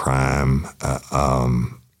Life, Real Crime,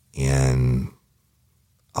 and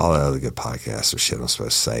all the other good podcasts or shit I'm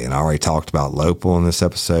supposed to say. And I already talked about Lopo in this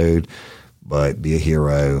episode, but be a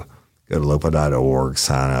hero. Go to lopo.org,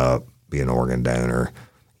 sign up, be an organ donor.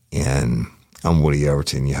 And I'm Woody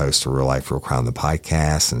Overton, your host of Real Life, Real Crime, the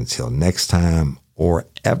podcast. And until next time or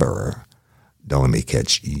ever, don't let me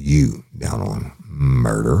catch you down on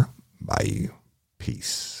Murder Bayou.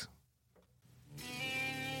 Peace.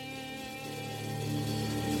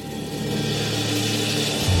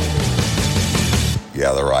 You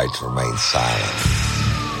have the right to remain silent.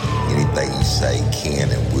 Anything you say can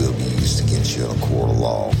and will be used against you in a court of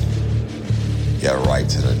law. You have a right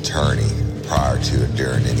to an attorney prior to and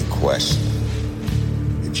during any question.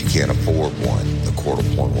 If you can't afford one, the court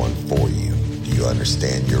will appoint one for you. Do you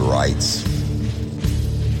understand your rights?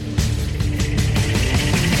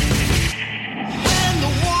 When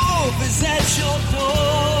the wolf is at your door,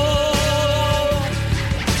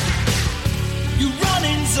 your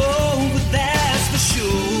running's over, that's for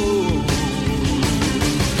sure.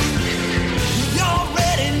 He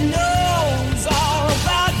already knows all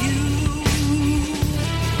about you.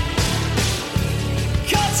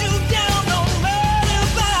 Cut you down on Murder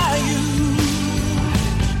Bayou.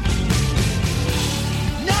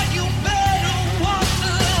 Now you better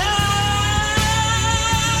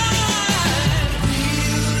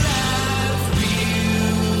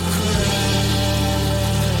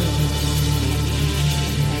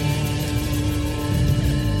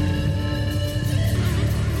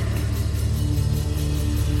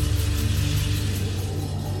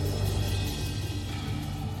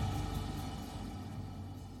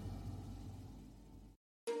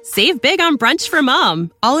Save big on brunch for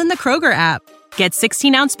mom, all in the Kroger app. Get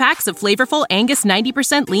 16-ounce packs of flavorful Angus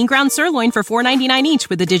 90% lean ground sirloin for $4.99 each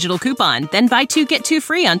with a digital coupon. Then buy 2, get 2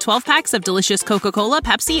 free on 12 packs of delicious Coca-Cola,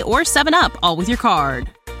 Pepsi, or 7-Up, all with your card.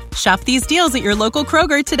 Shop these deals at your local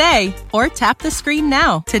Kroger today, or tap the screen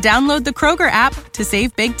now to download the Kroger app to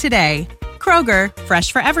save big today. Kroger,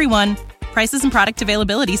 fresh for everyone. Prices and product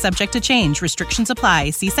availability subject to change. Restrictions apply.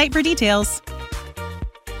 See site for details.